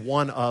is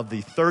one of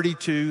the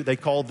 32, they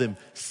call them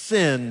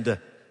SEND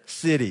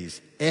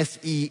cities.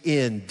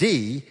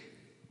 S-E-N-D,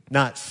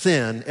 not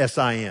sin,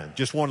 S-I-N.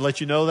 Just want to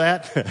let you know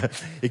that.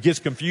 It gets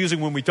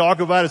confusing when we talk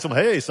about it.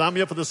 Hey, sign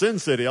me up for the Sin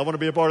City. I want to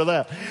be a part of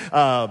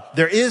that.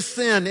 There is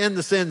sin in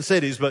the Sin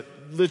cities, but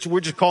we're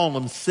just calling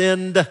them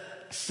Send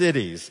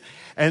cities.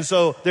 And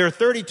so there are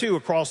 32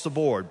 across the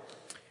board.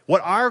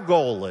 What our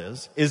goal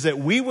is that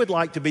we would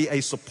like to be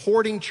a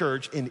supporting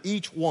church in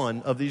each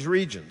one of these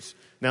regions.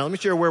 Now, let me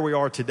share where we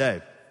are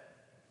today.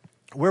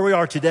 Where we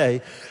are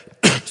today,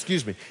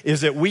 excuse me,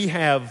 is that we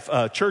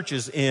have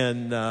churches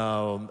in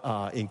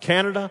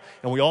Canada,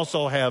 and we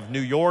also have New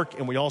York,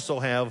 and we also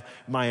have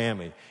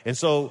Miami. And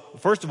so,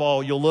 first of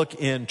all, you'll look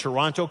in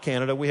Toronto,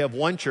 Canada. We have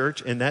one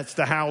church, and that's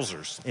the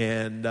Hausers.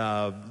 And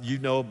you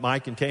know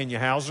Mike and Tanya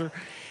Hauser.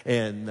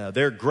 And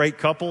they're a great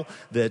couple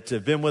that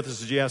have been with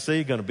us at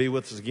GIC, going to be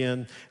with us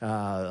again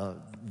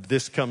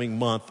this coming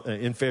month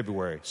in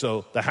February.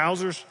 So the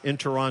Hausers in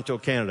Toronto,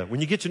 Canada.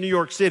 When you get to New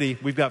York City,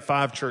 we've got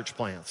 5 church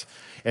plants.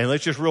 And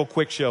let's just real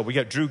quick show. We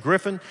got Drew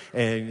Griffin,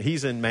 and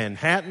he's in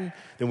Manhattan.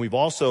 Then we've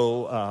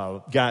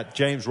also got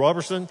James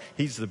Robertson.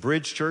 He's the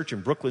Bridge Church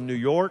in Brooklyn, New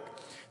York.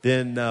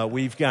 Then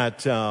we've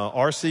got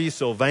R.C.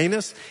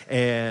 Sylvanus,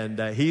 and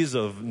he's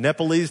of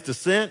Nepalese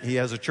descent. He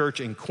has a church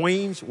in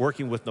Queens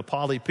working with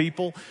Nepali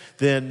people.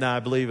 Then I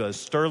believe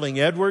Sterling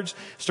Edwards.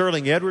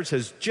 Sterling Edwards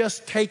has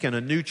just taken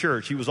a new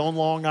church. He was on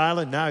Long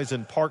Island. Now he's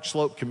in Park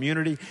Slope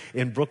Community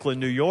in Brooklyn,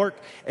 New York.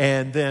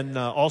 And then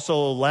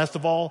also, last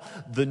of all,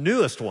 the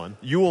newest one,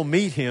 you will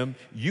meet him,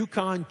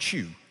 Yukon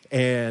Chu.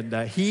 And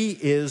he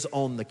is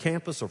on the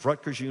campus of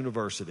Rutgers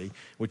University,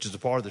 which is a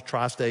part of the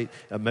tri-state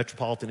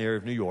metropolitan area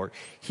of New York.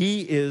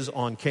 He is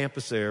on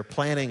campus there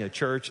planning a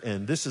church,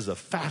 and this is a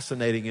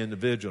fascinating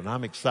individual. And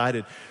I'm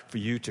excited for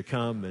you to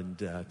come and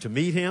to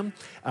meet him.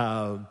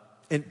 And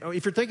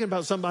if you're thinking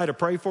about somebody to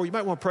pray for, you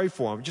might want to pray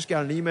for him. I just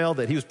got an email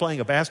that he was playing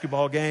a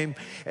basketball game,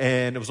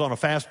 and it was on a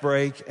fast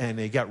break, and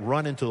he got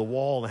run into the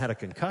wall and had a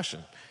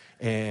concussion,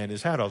 and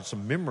has had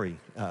some memory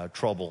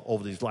trouble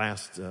over these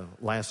last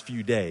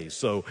few days.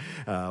 So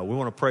we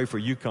want to pray for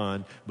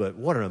Yukon, but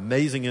what an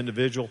amazing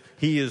individual.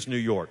 He is New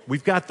York.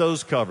 We've got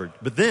those covered.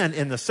 But then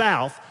in the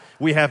South,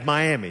 we have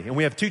Miami, and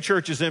we have two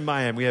churches in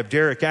Miami. We have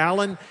Derek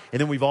Allen, and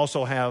then we've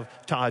also have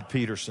Todd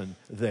Peterson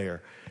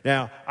there.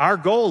 Now, our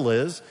goal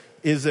is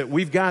that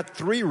we've got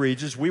 3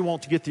 regions. We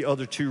want to get the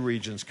other 2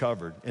 regions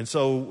covered. And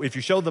so if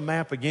you show the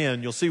map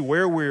again, you'll see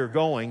where we're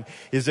going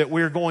is that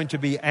we're going to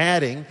be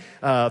adding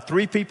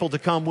 3 people to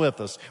come with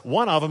us.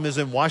 One of them is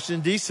in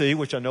Washington, D.C.,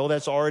 which I know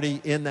that's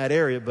already in that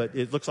area, but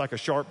it looks like a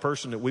sharp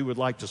person that we would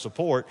like to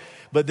support.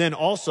 But then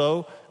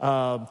also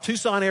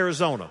Tucson,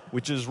 Arizona,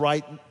 which is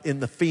right in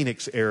the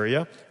Phoenix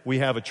area. We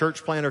have a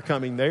church planter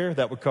coming there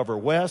that would cover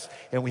West,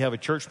 and we have a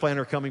church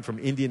planter coming from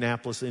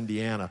Indianapolis,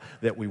 Indiana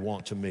that we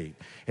want to meet.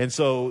 And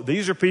so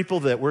these are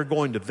people that we're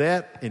going to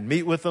vet and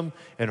meet with them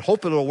and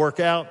hope it'll work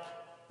out.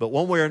 But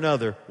one way or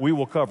another, we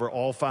will cover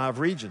all 5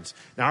 regions.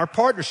 Now, our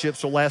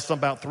partnerships will last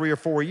about 3 or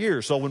 4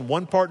 years. So when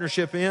one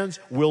partnership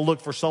ends, we'll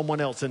look for someone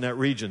else in that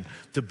region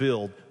to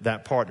build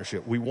that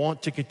partnership. We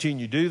want to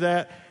continue to do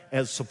that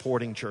as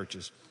supporting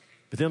churches.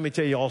 But then let me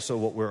tell you also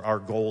what our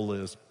goal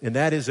is, and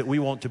that is that we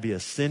want to be a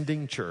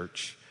sending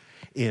church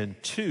in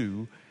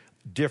 2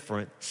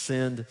 different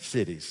send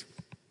cities.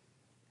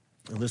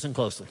 And listen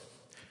closely.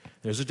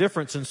 There's a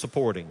difference in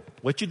supporting.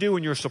 What you do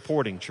when you're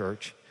supporting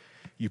church,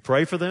 you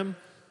pray for them,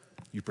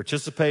 you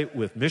participate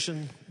with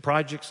mission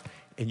projects,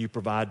 and you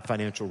provide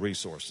financial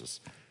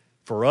resources.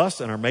 For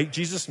us and our Make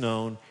Jesus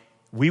Known,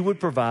 we would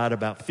provide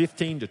about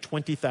 $15,000 to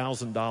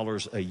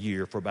 $20,000 a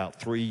year for about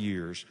 3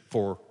 years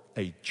for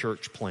a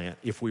church plant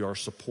if we are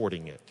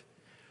supporting it.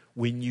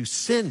 When you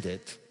send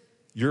it,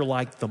 you're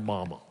like the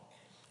mama,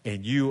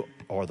 and you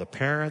are the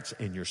parents,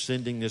 and you're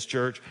sending this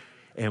church.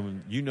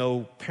 And you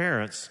know,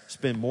 parents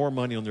spend more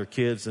money on their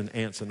kids than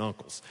aunts and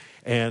uncles.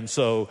 And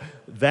so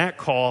that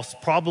costs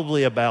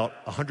probably about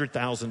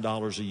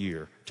 $100,000 a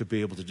year to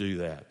be able to do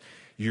that.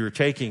 You're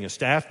taking a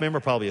staff member,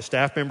 probably a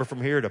staff member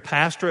from here, to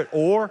pastor it,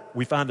 or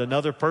we find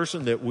another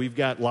person that we've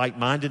got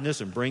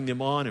like-mindedness and bring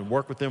them on and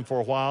work with them for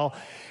a while.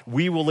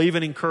 We will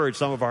even encourage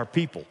some of our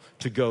people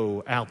to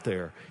go out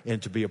there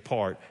and to be a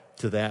part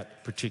to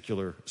that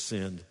particular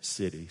send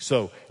city.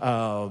 So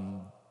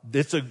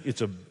it's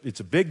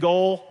a big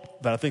goal,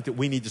 but I think that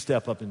we need to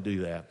step up and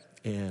do that.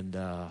 And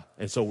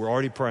so we're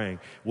already praying.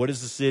 What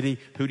is the city?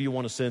 Who do you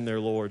want to send there,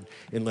 Lord?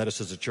 And let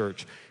us as a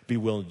church be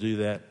willing to do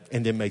that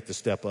and then make the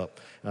step up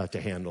to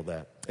handle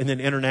that. And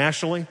then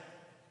internationally,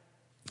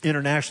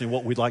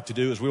 what we'd like to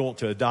do is we want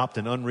to adopt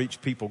an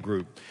unreached people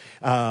group.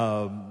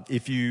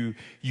 If you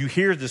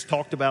hear this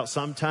talked about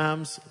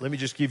sometimes, let me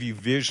just give you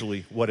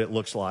visually what it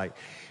looks like.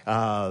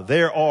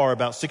 There are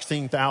about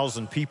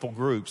 16,000 people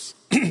groups,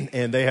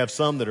 and they have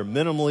some that are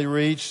minimally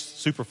reached,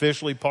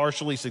 superficially,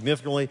 partially,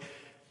 significantly.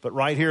 But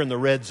right here in the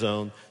red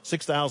zone,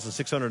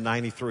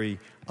 6,693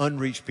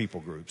 unreached people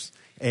groups.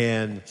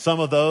 And some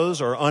of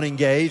those are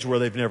unengaged, where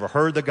they've never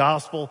heard the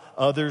gospel.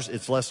 Others,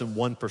 it's less than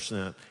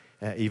 1%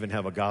 even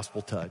have a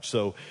gospel touch.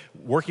 So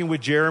working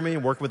with Jeremy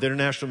and working with the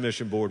International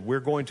Mission Board, we're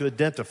going to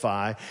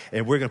identify,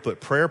 and we're going to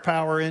put prayer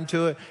power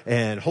into it,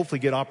 and hopefully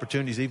get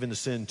opportunities even to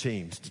send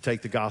teams to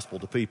take the gospel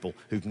to people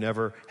who've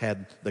never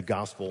had the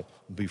gospel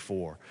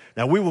before.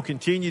 Now, we will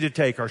continue to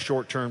take our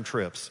short-term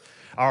trips.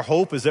 Our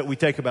hope is that we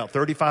take about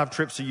 35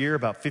 trips a year,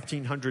 about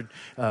 1,500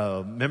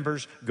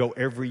 members go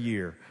every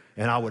year.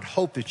 And I would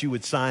hope that you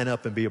would sign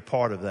up and be a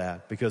part of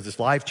that, because it's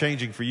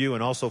life-changing for you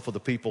and also for the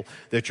people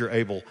that you're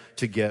able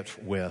to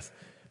get with.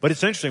 But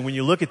it's interesting, when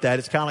you look at that,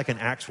 it's kind of like an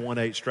Acts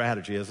 1:8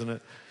 strategy, isn't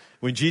it?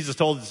 When Jesus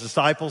told his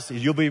disciples,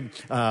 you'll be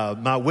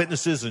my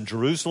witnesses in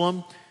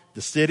Jerusalem,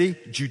 the city,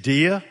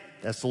 Judea,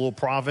 that's the little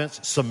province,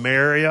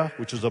 Samaria,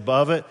 which is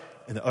above it,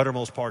 and the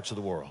uttermost parts of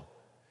the world.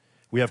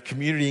 We have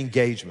community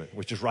engagement,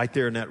 which is right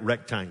there in that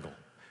rectangle.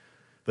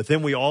 But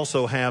then we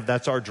also have,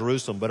 that's our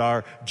Jerusalem, but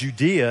our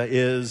Judea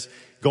is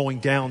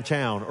going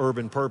downtown,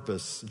 Urban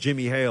Purpose,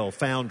 Jimmy Hale,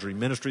 Foundry,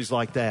 ministries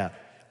like that,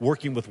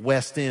 working with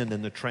West End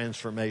and the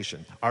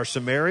transformation. Our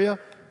Samaria,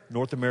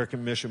 North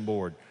American Mission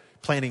Board,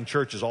 planting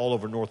churches all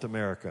over North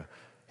America.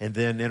 And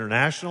then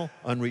international,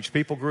 unreached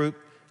people group,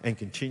 and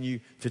continue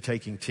to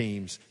taking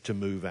teams to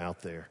move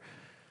out there.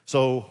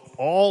 So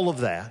all of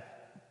that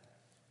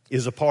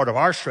is a part of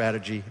our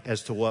strategy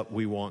as to what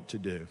we want to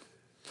do.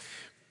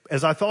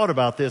 As I thought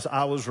about this,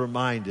 I was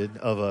reminded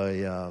of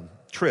a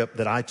trip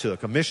that I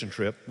took, a mission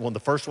trip, one of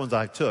the first ones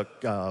I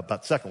took,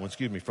 about the second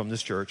one, from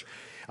this church.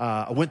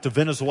 I went to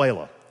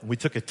Venezuela. We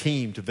took a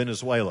team to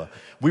Venezuela.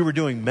 We were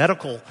doing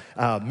medical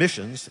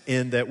missions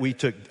in that we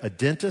took a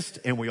dentist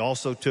and we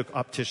also took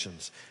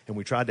opticians. And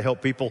we tried to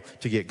help people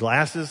to get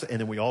glasses, and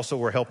then we also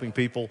were helping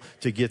people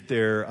to get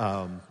their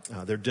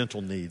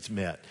dental needs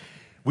met.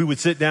 We would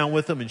sit down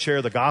with them and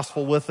share the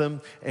gospel with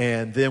them,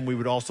 and then we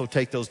would also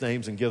take those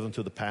names and give them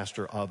to the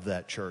pastor of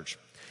that church.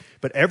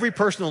 But every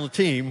person on the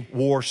team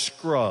wore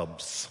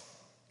scrubs.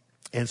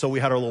 And so we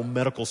had our little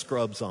medical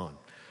scrubs on.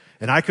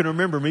 And I can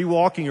remember me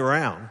walking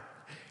around,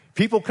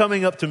 people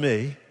coming up to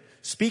me,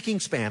 speaking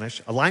Spanish,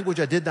 a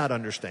language I did not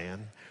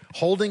understand,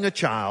 holding a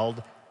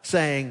child,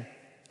 saying,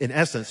 in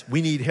essence,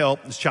 we need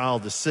help, this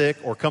child is sick,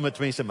 or come up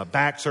to me and say, my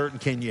back's hurting,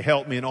 can you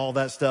help me, and all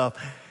that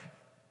stuff.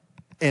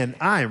 And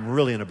I am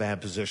really in a bad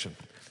position.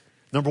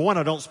 Number one,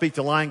 I don't speak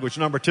the language.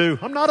 Number two,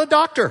 I'm not a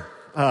doctor.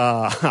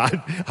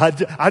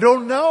 I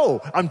don't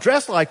know. I'm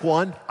dressed like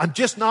one. I'm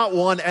just not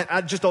one, and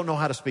I just don't know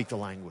how to speak the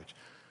language.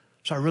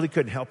 So I really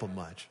couldn't help them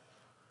much.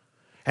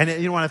 And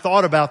when I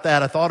thought about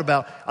that, I thought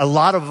about a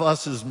lot of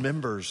us as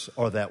members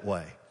are that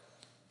way.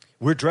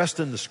 We're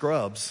dressed in the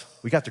scrubs.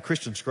 We got the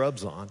Christian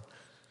scrubs on.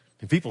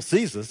 And people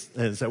sees us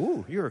and say,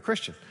 ooh, you're a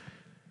Christian.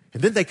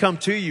 And then they come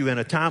to you in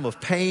a time of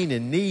pain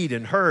and need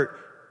and hurt,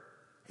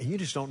 and you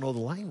just don't know the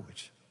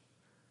language.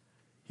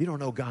 You don't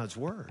know God's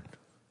word.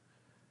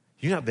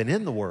 You've not been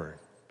in the word.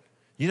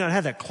 You've not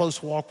had that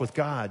close walk with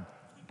God,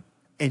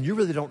 and you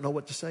really don't know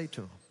what to say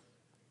to them.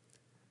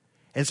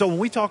 And so when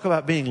we talk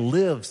about being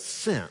live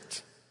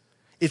sent,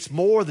 it's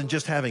more than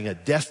just having a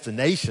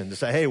destination to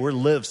say, hey, we're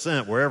live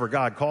sent wherever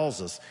God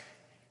calls us.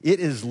 It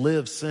is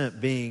live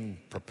sent being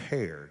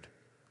prepared.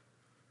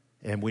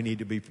 And we need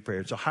to be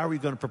prepared. So how are we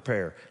going to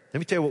prepare? Let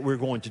me tell you what we're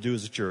going to do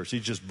as a church.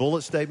 These are just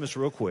bullet statements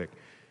real quick.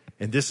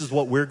 And this is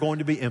what we're going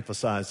to be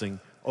emphasizing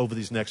over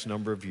these next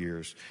number of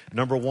years.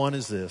 Number one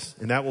is this,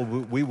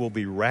 and we will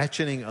be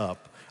ratcheting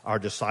up our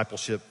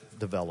discipleship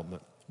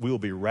development. We will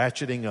be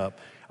ratcheting up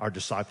our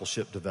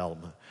discipleship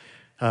development.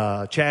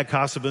 Chad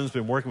Kosovo's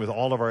been working with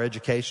all of our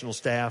educational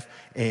staff,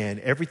 and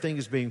everything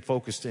is being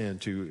focused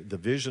into the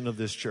vision of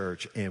this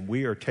church, and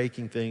we are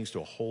taking things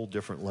to a whole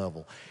different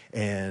level,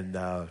 and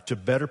to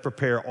better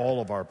prepare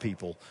all of our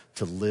people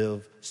to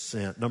live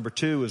sent. Number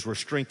two is we're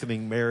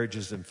strengthening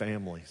marriages and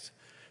families.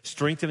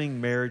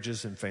 Strengthening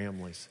marriages and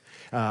families.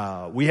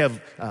 We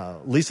have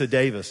Lisa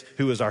Davis,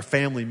 who is our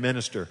family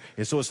minister.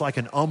 And so it's like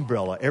an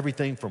umbrella.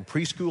 Everything from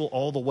preschool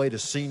all the way to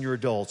senior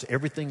adults,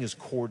 everything is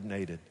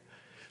coordinated.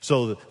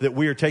 So that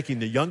we are taking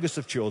the youngest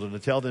of children to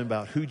tell them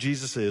about who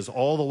Jesus is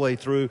all the way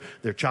through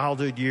their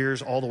childhood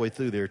years, all the way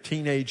through their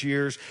teenage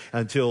years,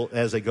 until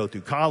as they go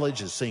through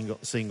college as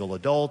single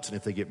adults, and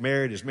if they get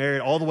married, as married,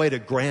 all the way to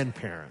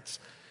grandparents.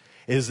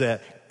 Is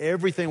that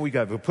everything we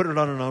got, we put it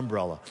on an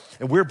umbrella.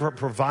 And we're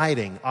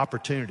providing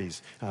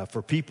opportunities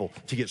for people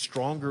to get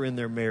stronger in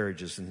their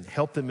marriages and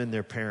help them in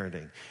their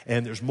parenting.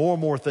 And there's more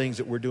and more things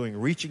that we're doing,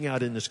 reaching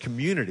out in this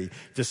community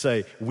to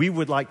say, we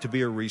would like to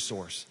be a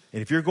resource.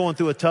 And if you're going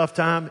through a tough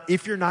time,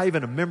 if you're not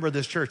even a member of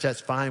this church,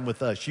 that's fine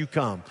with us. You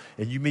come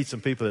and you meet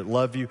some people that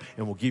love you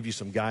and will give you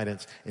some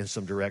guidance and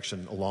some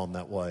direction along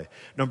that way.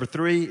 Number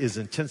three is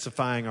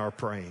intensifying our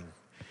praying.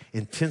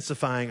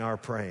 Intensifying our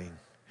praying.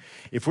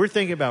 If we're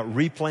thinking about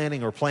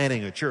replanting or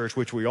planting a church,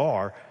 which we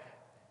are,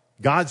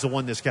 God's the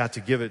one that's got to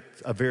give it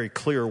a very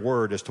clear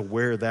word as to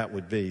where that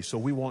would be. So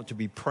we want to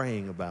be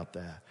praying about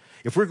that.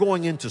 If we're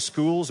going into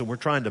schools and we're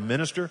trying to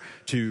minister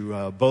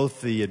to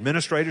both the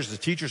administrators, the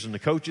teachers, and the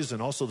coaches,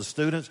 and also the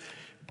students,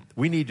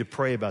 we need to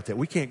pray about that.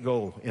 We can't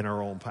go in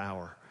our own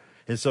power.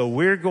 And so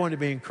we're going to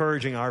be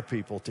encouraging our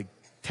people to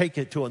take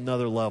it to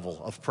another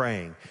level of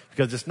praying,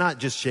 because it's not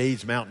just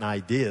Shades Mountain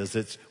ideas.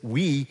 It's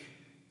we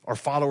are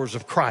followers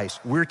of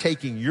Christ. We're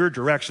taking your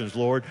directions,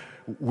 Lord.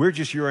 We're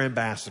just your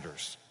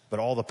ambassadors, but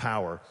all the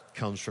power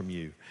comes from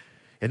you.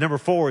 And number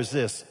four is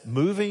this: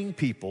 moving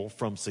people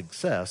from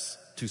success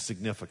to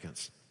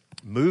significance.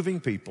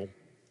 Moving people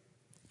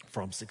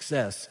from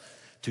success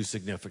to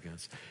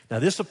significance. Now,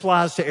 this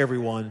applies to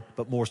everyone,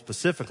 but more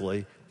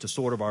specifically to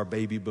sort of our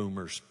baby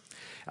boomers.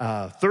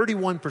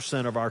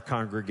 31% of our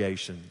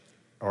congregation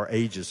are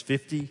ages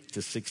 50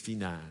 to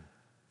 69.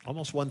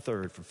 Almost one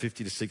third from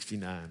 50 to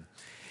 69.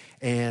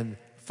 And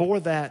for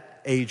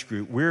that age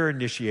group, we're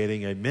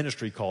initiating a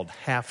ministry called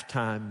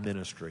Halftime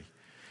Ministry.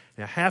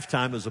 Now,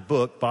 Halftime is a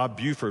book Bob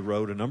Buford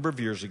wrote a number of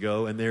years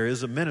ago, and there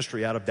is a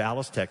ministry out of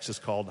Dallas, Texas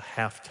called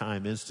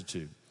Halftime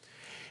Institute.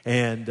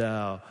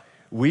 And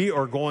we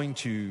are going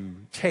to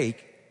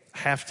take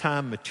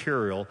halftime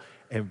material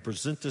and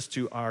present this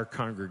to our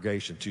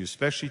congregation,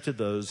 especially to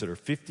those that are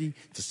 50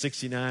 to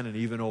 69 and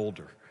even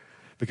older.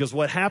 Because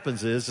what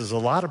happens is a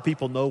lot of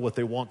people know what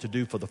they want to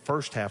do for the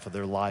first half of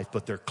their life,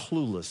 but they're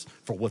clueless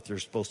for what they're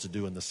supposed to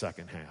do in the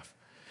second half.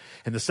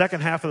 And the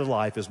second half of their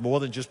life is more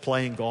than just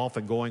playing golf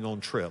and going on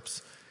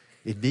trips.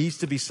 It needs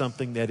to be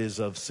something that is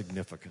of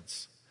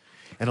significance.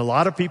 And a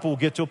lot of people will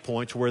get to a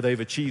point where they've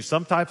achieved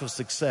some type of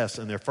success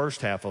in their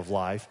first half of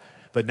life,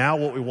 but now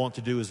what we want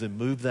to do is then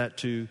move that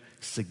to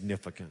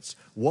significance.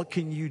 What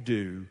can you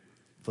do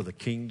for the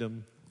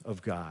kingdom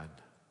of God?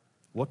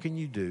 What can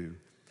you do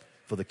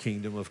for the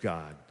kingdom of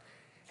God?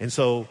 And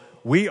so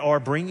we are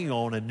bringing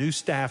on a new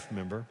staff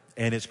member,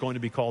 and it's going to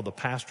be called the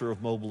Pastor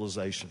of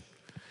Mobilization.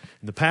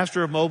 And the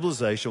Pastor of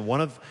Mobilization,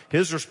 one of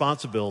his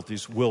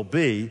responsibilities will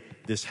be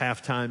this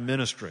halftime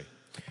ministry.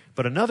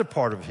 But another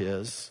part of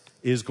his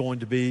is going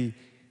to be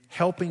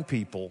helping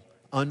people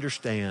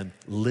understand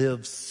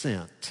live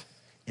sent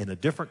in a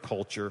different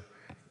culture,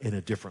 in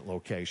a different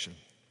location.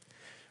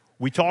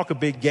 We talk a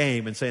big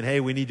game and saying, hey,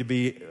 we need to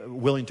be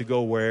willing to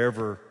go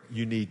wherever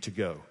you need to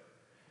go.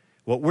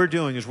 What we're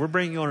doing is we're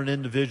bringing on an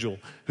individual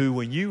who,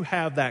 when you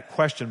have that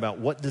question about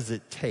what does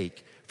it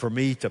take for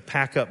me to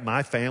pack up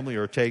my family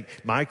or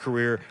take my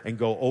career and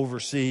go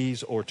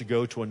overseas or to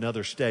go to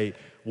another state,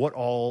 what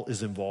all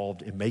is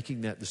involved in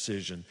making that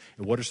decision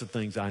and what are some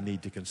things I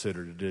need to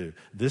consider to do.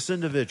 This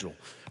individual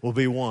will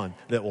be one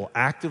that will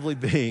actively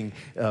be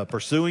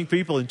pursuing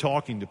people and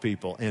talking to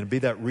people and be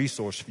that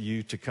resource for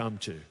you to come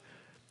to.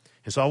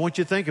 And so I want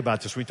you to think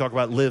about this. We talk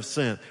about live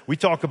sent. We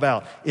talk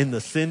about in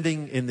the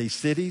sending in these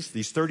cities,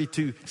 these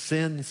 32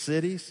 send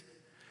cities.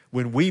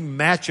 When we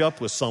match up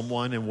with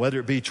someone, and whether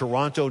it be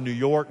Toronto, New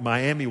York,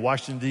 Miami,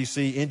 Washington,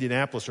 D.C.,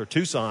 Indianapolis, or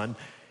Tucson,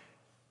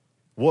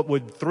 what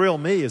would thrill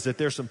me is that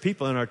there's some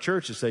people in our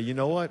church that say, you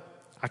know what?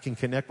 I can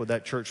connect with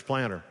that church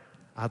planter.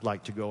 I'd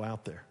like to go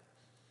out there.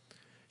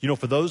 You know,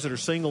 for those that are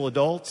single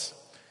adults,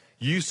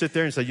 you sit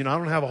there and say, you know, I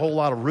don't have a whole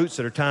lot of roots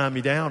that are tying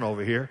me down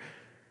over here.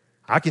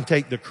 I can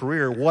take the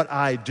career, what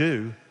I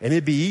do, and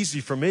it'd be easy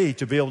for me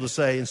to be able to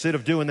say, instead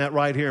of doing that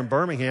right here in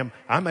Birmingham,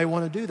 I may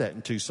want to do that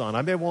in Tucson.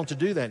 I may want to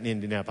do that in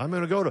Indianapolis. I'm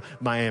going to go to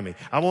Miami.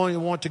 I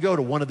want to go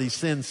to one of these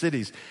sin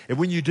cities. And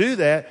when you do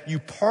that, you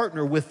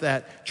partner with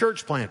that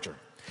church planter.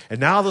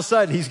 And now all of a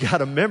sudden, he's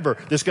got a member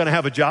that's going to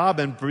have a job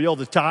and be able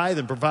to tithe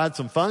and provide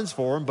some funds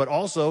for him, but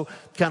also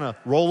kind of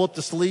roll up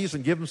the sleeves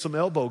and give him some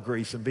elbow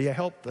grease and be a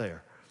help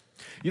there.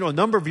 You know, a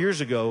number of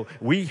years ago,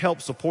 we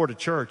helped support a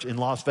church in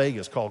Las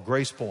Vegas called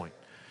Grace Point.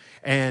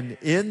 And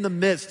in the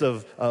midst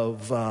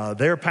of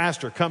their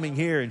pastor coming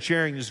here and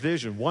sharing his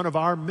vision, one of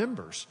our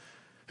members,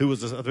 who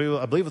was, I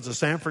believe it was a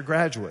Sanford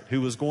graduate, who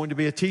was going to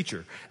be a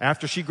teacher.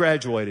 After she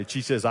graduated,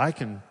 she says, I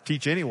can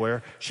teach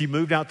anywhere. She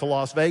moved out to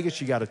Las Vegas.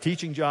 She got a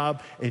teaching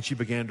job, and she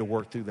began to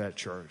work through that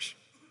church.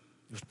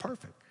 It was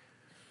perfect.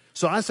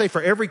 So I say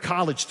for every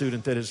college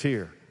student that is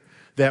here,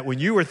 that when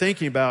you were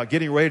thinking about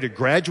getting ready to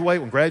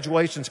graduate, when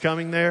graduation's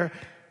coming there,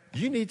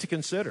 you need to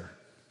consider.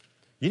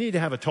 You need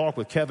to have a talk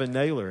with Kevin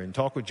Naylor and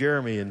talk with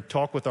Jeremy and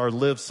talk with our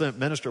Live Sent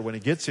minister when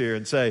he gets here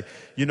and say,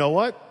 you know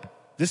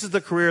what? This is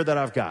the career that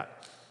I've got.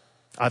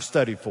 I've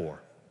studied for.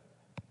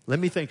 Let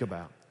me think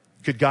about.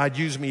 Could God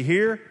use me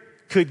here?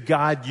 Could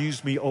God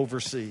use me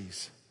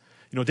overseas?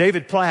 You know,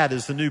 David Platt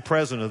is the new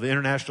president of the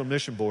International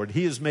Mission Board.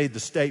 He has made the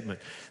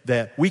statement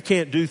that we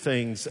can't do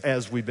things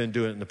as we've been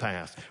doing it in the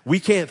past. We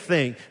can't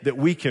think that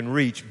we can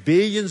reach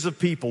billions of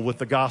people with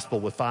the gospel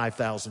with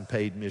 5,000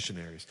 paid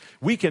missionaries.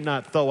 We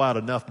cannot throw out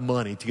enough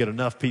money to get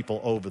enough people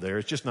over there.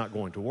 It's just not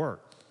going to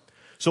work.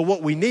 So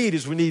what we need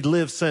is we need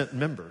Live Sent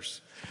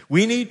members.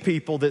 We need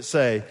people that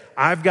say,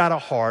 I've got a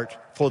heart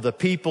for the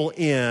people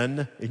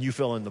in, and you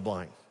fill in the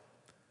blank.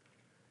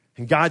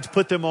 And God's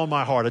put them on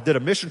my heart. I did a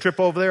mission trip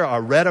over there. I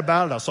read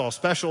about it. I saw a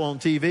special on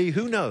TV.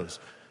 Who knows?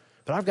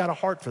 But I've got a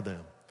heart for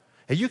them.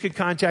 And you could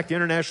contact the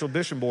International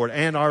Mission Board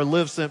and our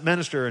Live Sent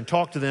minister and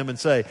talk to them and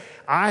say,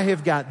 I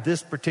have got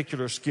this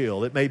particular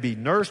skill. It may be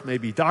nurse,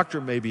 maybe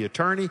doctor, maybe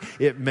attorney.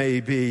 It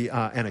may be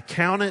an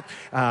accountant.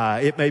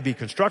 It may be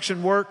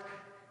construction work.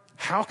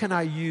 How can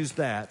I use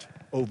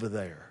that over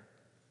there?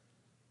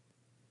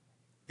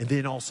 And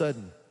then all of a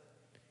sudden,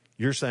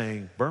 you're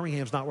saying,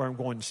 Birmingham's not where I'm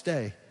going to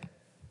stay.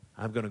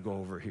 I'm going to go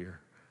over here.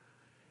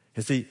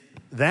 And see,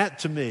 that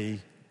to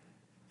me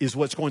is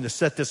what's going to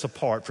set this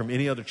apart from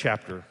any other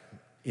chapter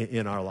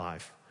in our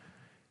life.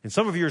 And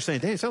some of you are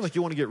saying, Dan, it sounds like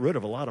you want to get rid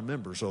of a lot of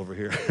members over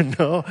here.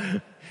 No.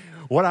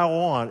 What I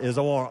want is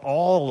I want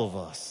all of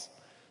us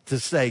to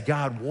say,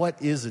 God,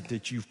 what is it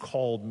that you've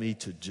called me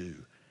to do?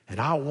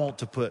 And I want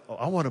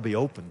to be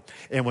open.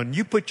 And when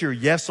you put your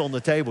yes on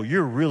the table,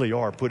 you really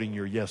are putting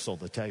your yes on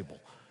the table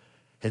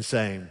and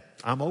saying,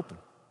 I'm open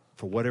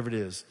for whatever it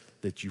is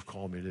that you've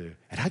called me to do.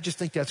 And I just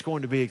think that's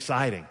going to be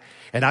exciting.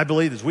 And I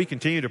believe as we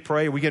continue to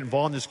pray, we get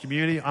involved in this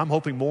community, I'm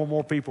hoping more and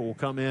more people will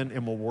come in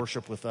and will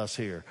worship with us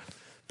here.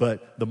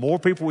 But the more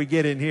people we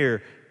get in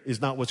here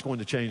is not what's going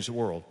to change the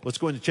world. What's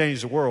going to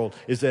change the world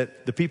is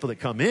that the people that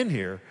come in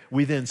here,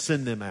 we then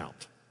send them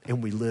out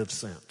and we live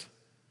sent.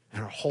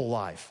 And our whole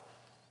life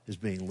is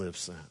being live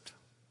sent.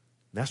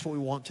 And that's what we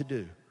want to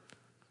do.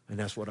 And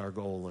that's what our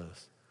goal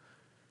is.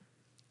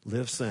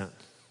 Live sent.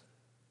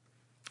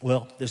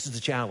 Well, this is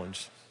the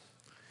challenge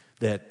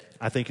that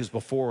I think is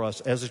before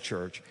us as a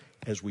church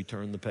as we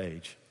turn the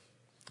page.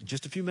 In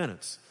just a few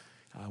minutes,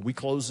 we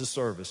close this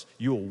service.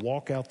 You will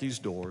walk out these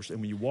doors, and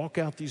when you walk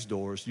out these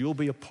doors, you'll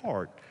be a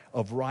part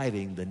of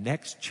writing the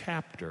next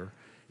chapter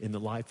in the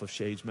life of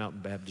Shades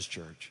Mountain Baptist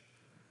Church.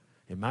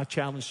 And my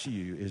challenge to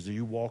you is that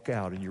you walk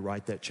out and you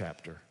write that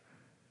chapter,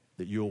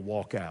 that you'll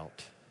walk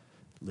out,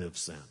 live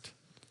sent.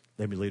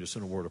 Let me lead us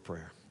in a word of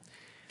prayer.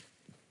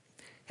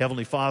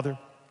 Heavenly Father,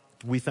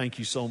 we thank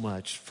you so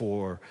much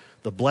for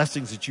the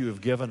blessings that you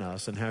have given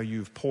us and how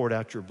you've poured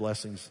out your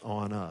blessings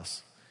on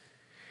us.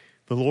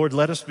 But Lord,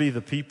 let us be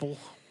the people,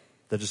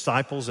 the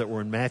disciples that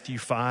were in Matthew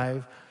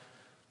 5,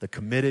 the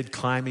committed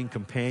climbing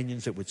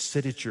companions that would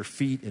sit at your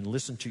feet and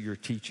listen to your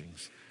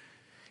teachings.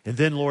 And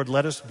then, Lord,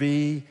 let us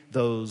be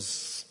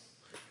those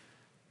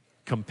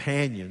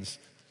companions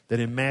that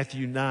in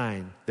Matthew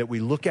 9, that we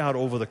look out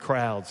over the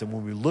crowds, and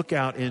when we look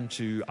out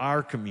into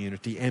our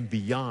community and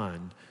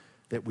beyond,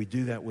 that we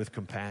do that with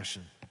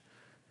compassion.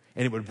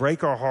 And it would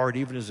break our heart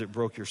even as it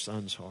broke your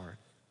son's heart.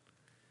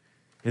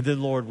 And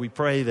then, Lord, we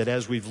pray that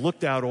as we've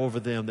looked out over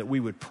them, that we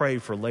would pray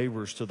for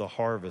laborers to the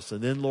harvest.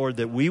 And then, Lord,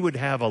 that we would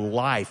have a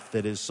life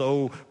that is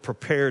so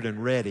prepared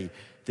and ready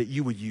that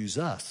you would use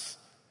us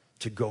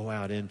to go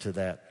out into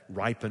that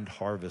ripened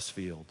harvest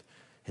field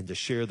and to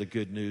share the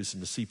good news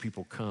and to see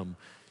people come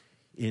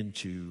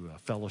into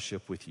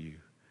fellowship with you.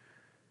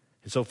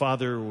 And so,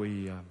 Father,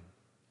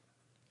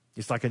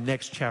 it's like a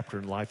next chapter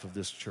in life of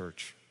this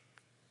church.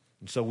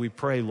 And so we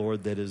pray,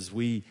 Lord, that as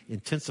we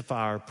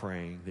intensify our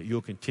praying, that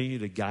you'll continue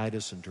to guide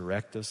us and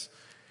direct us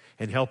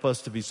and help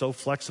us to be so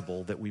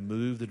flexible that we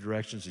move the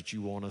directions that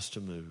you want us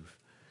to move.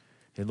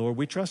 And Lord,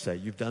 we trust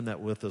that. You've done that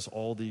with us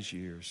all these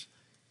years.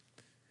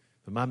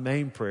 But my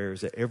main prayer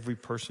is that every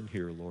person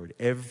here, Lord,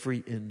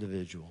 every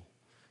individual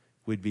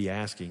would be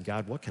asking,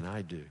 God, what can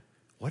I do?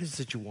 What is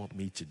it you want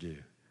me to do?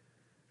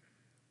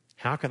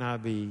 How can I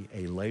be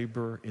a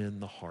laborer in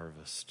the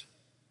harvest?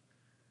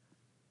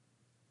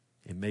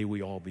 And may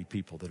we all be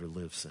people that are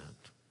live sent.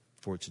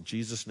 For it's in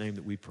Jesus' name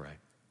that we pray.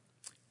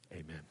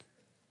 Amen.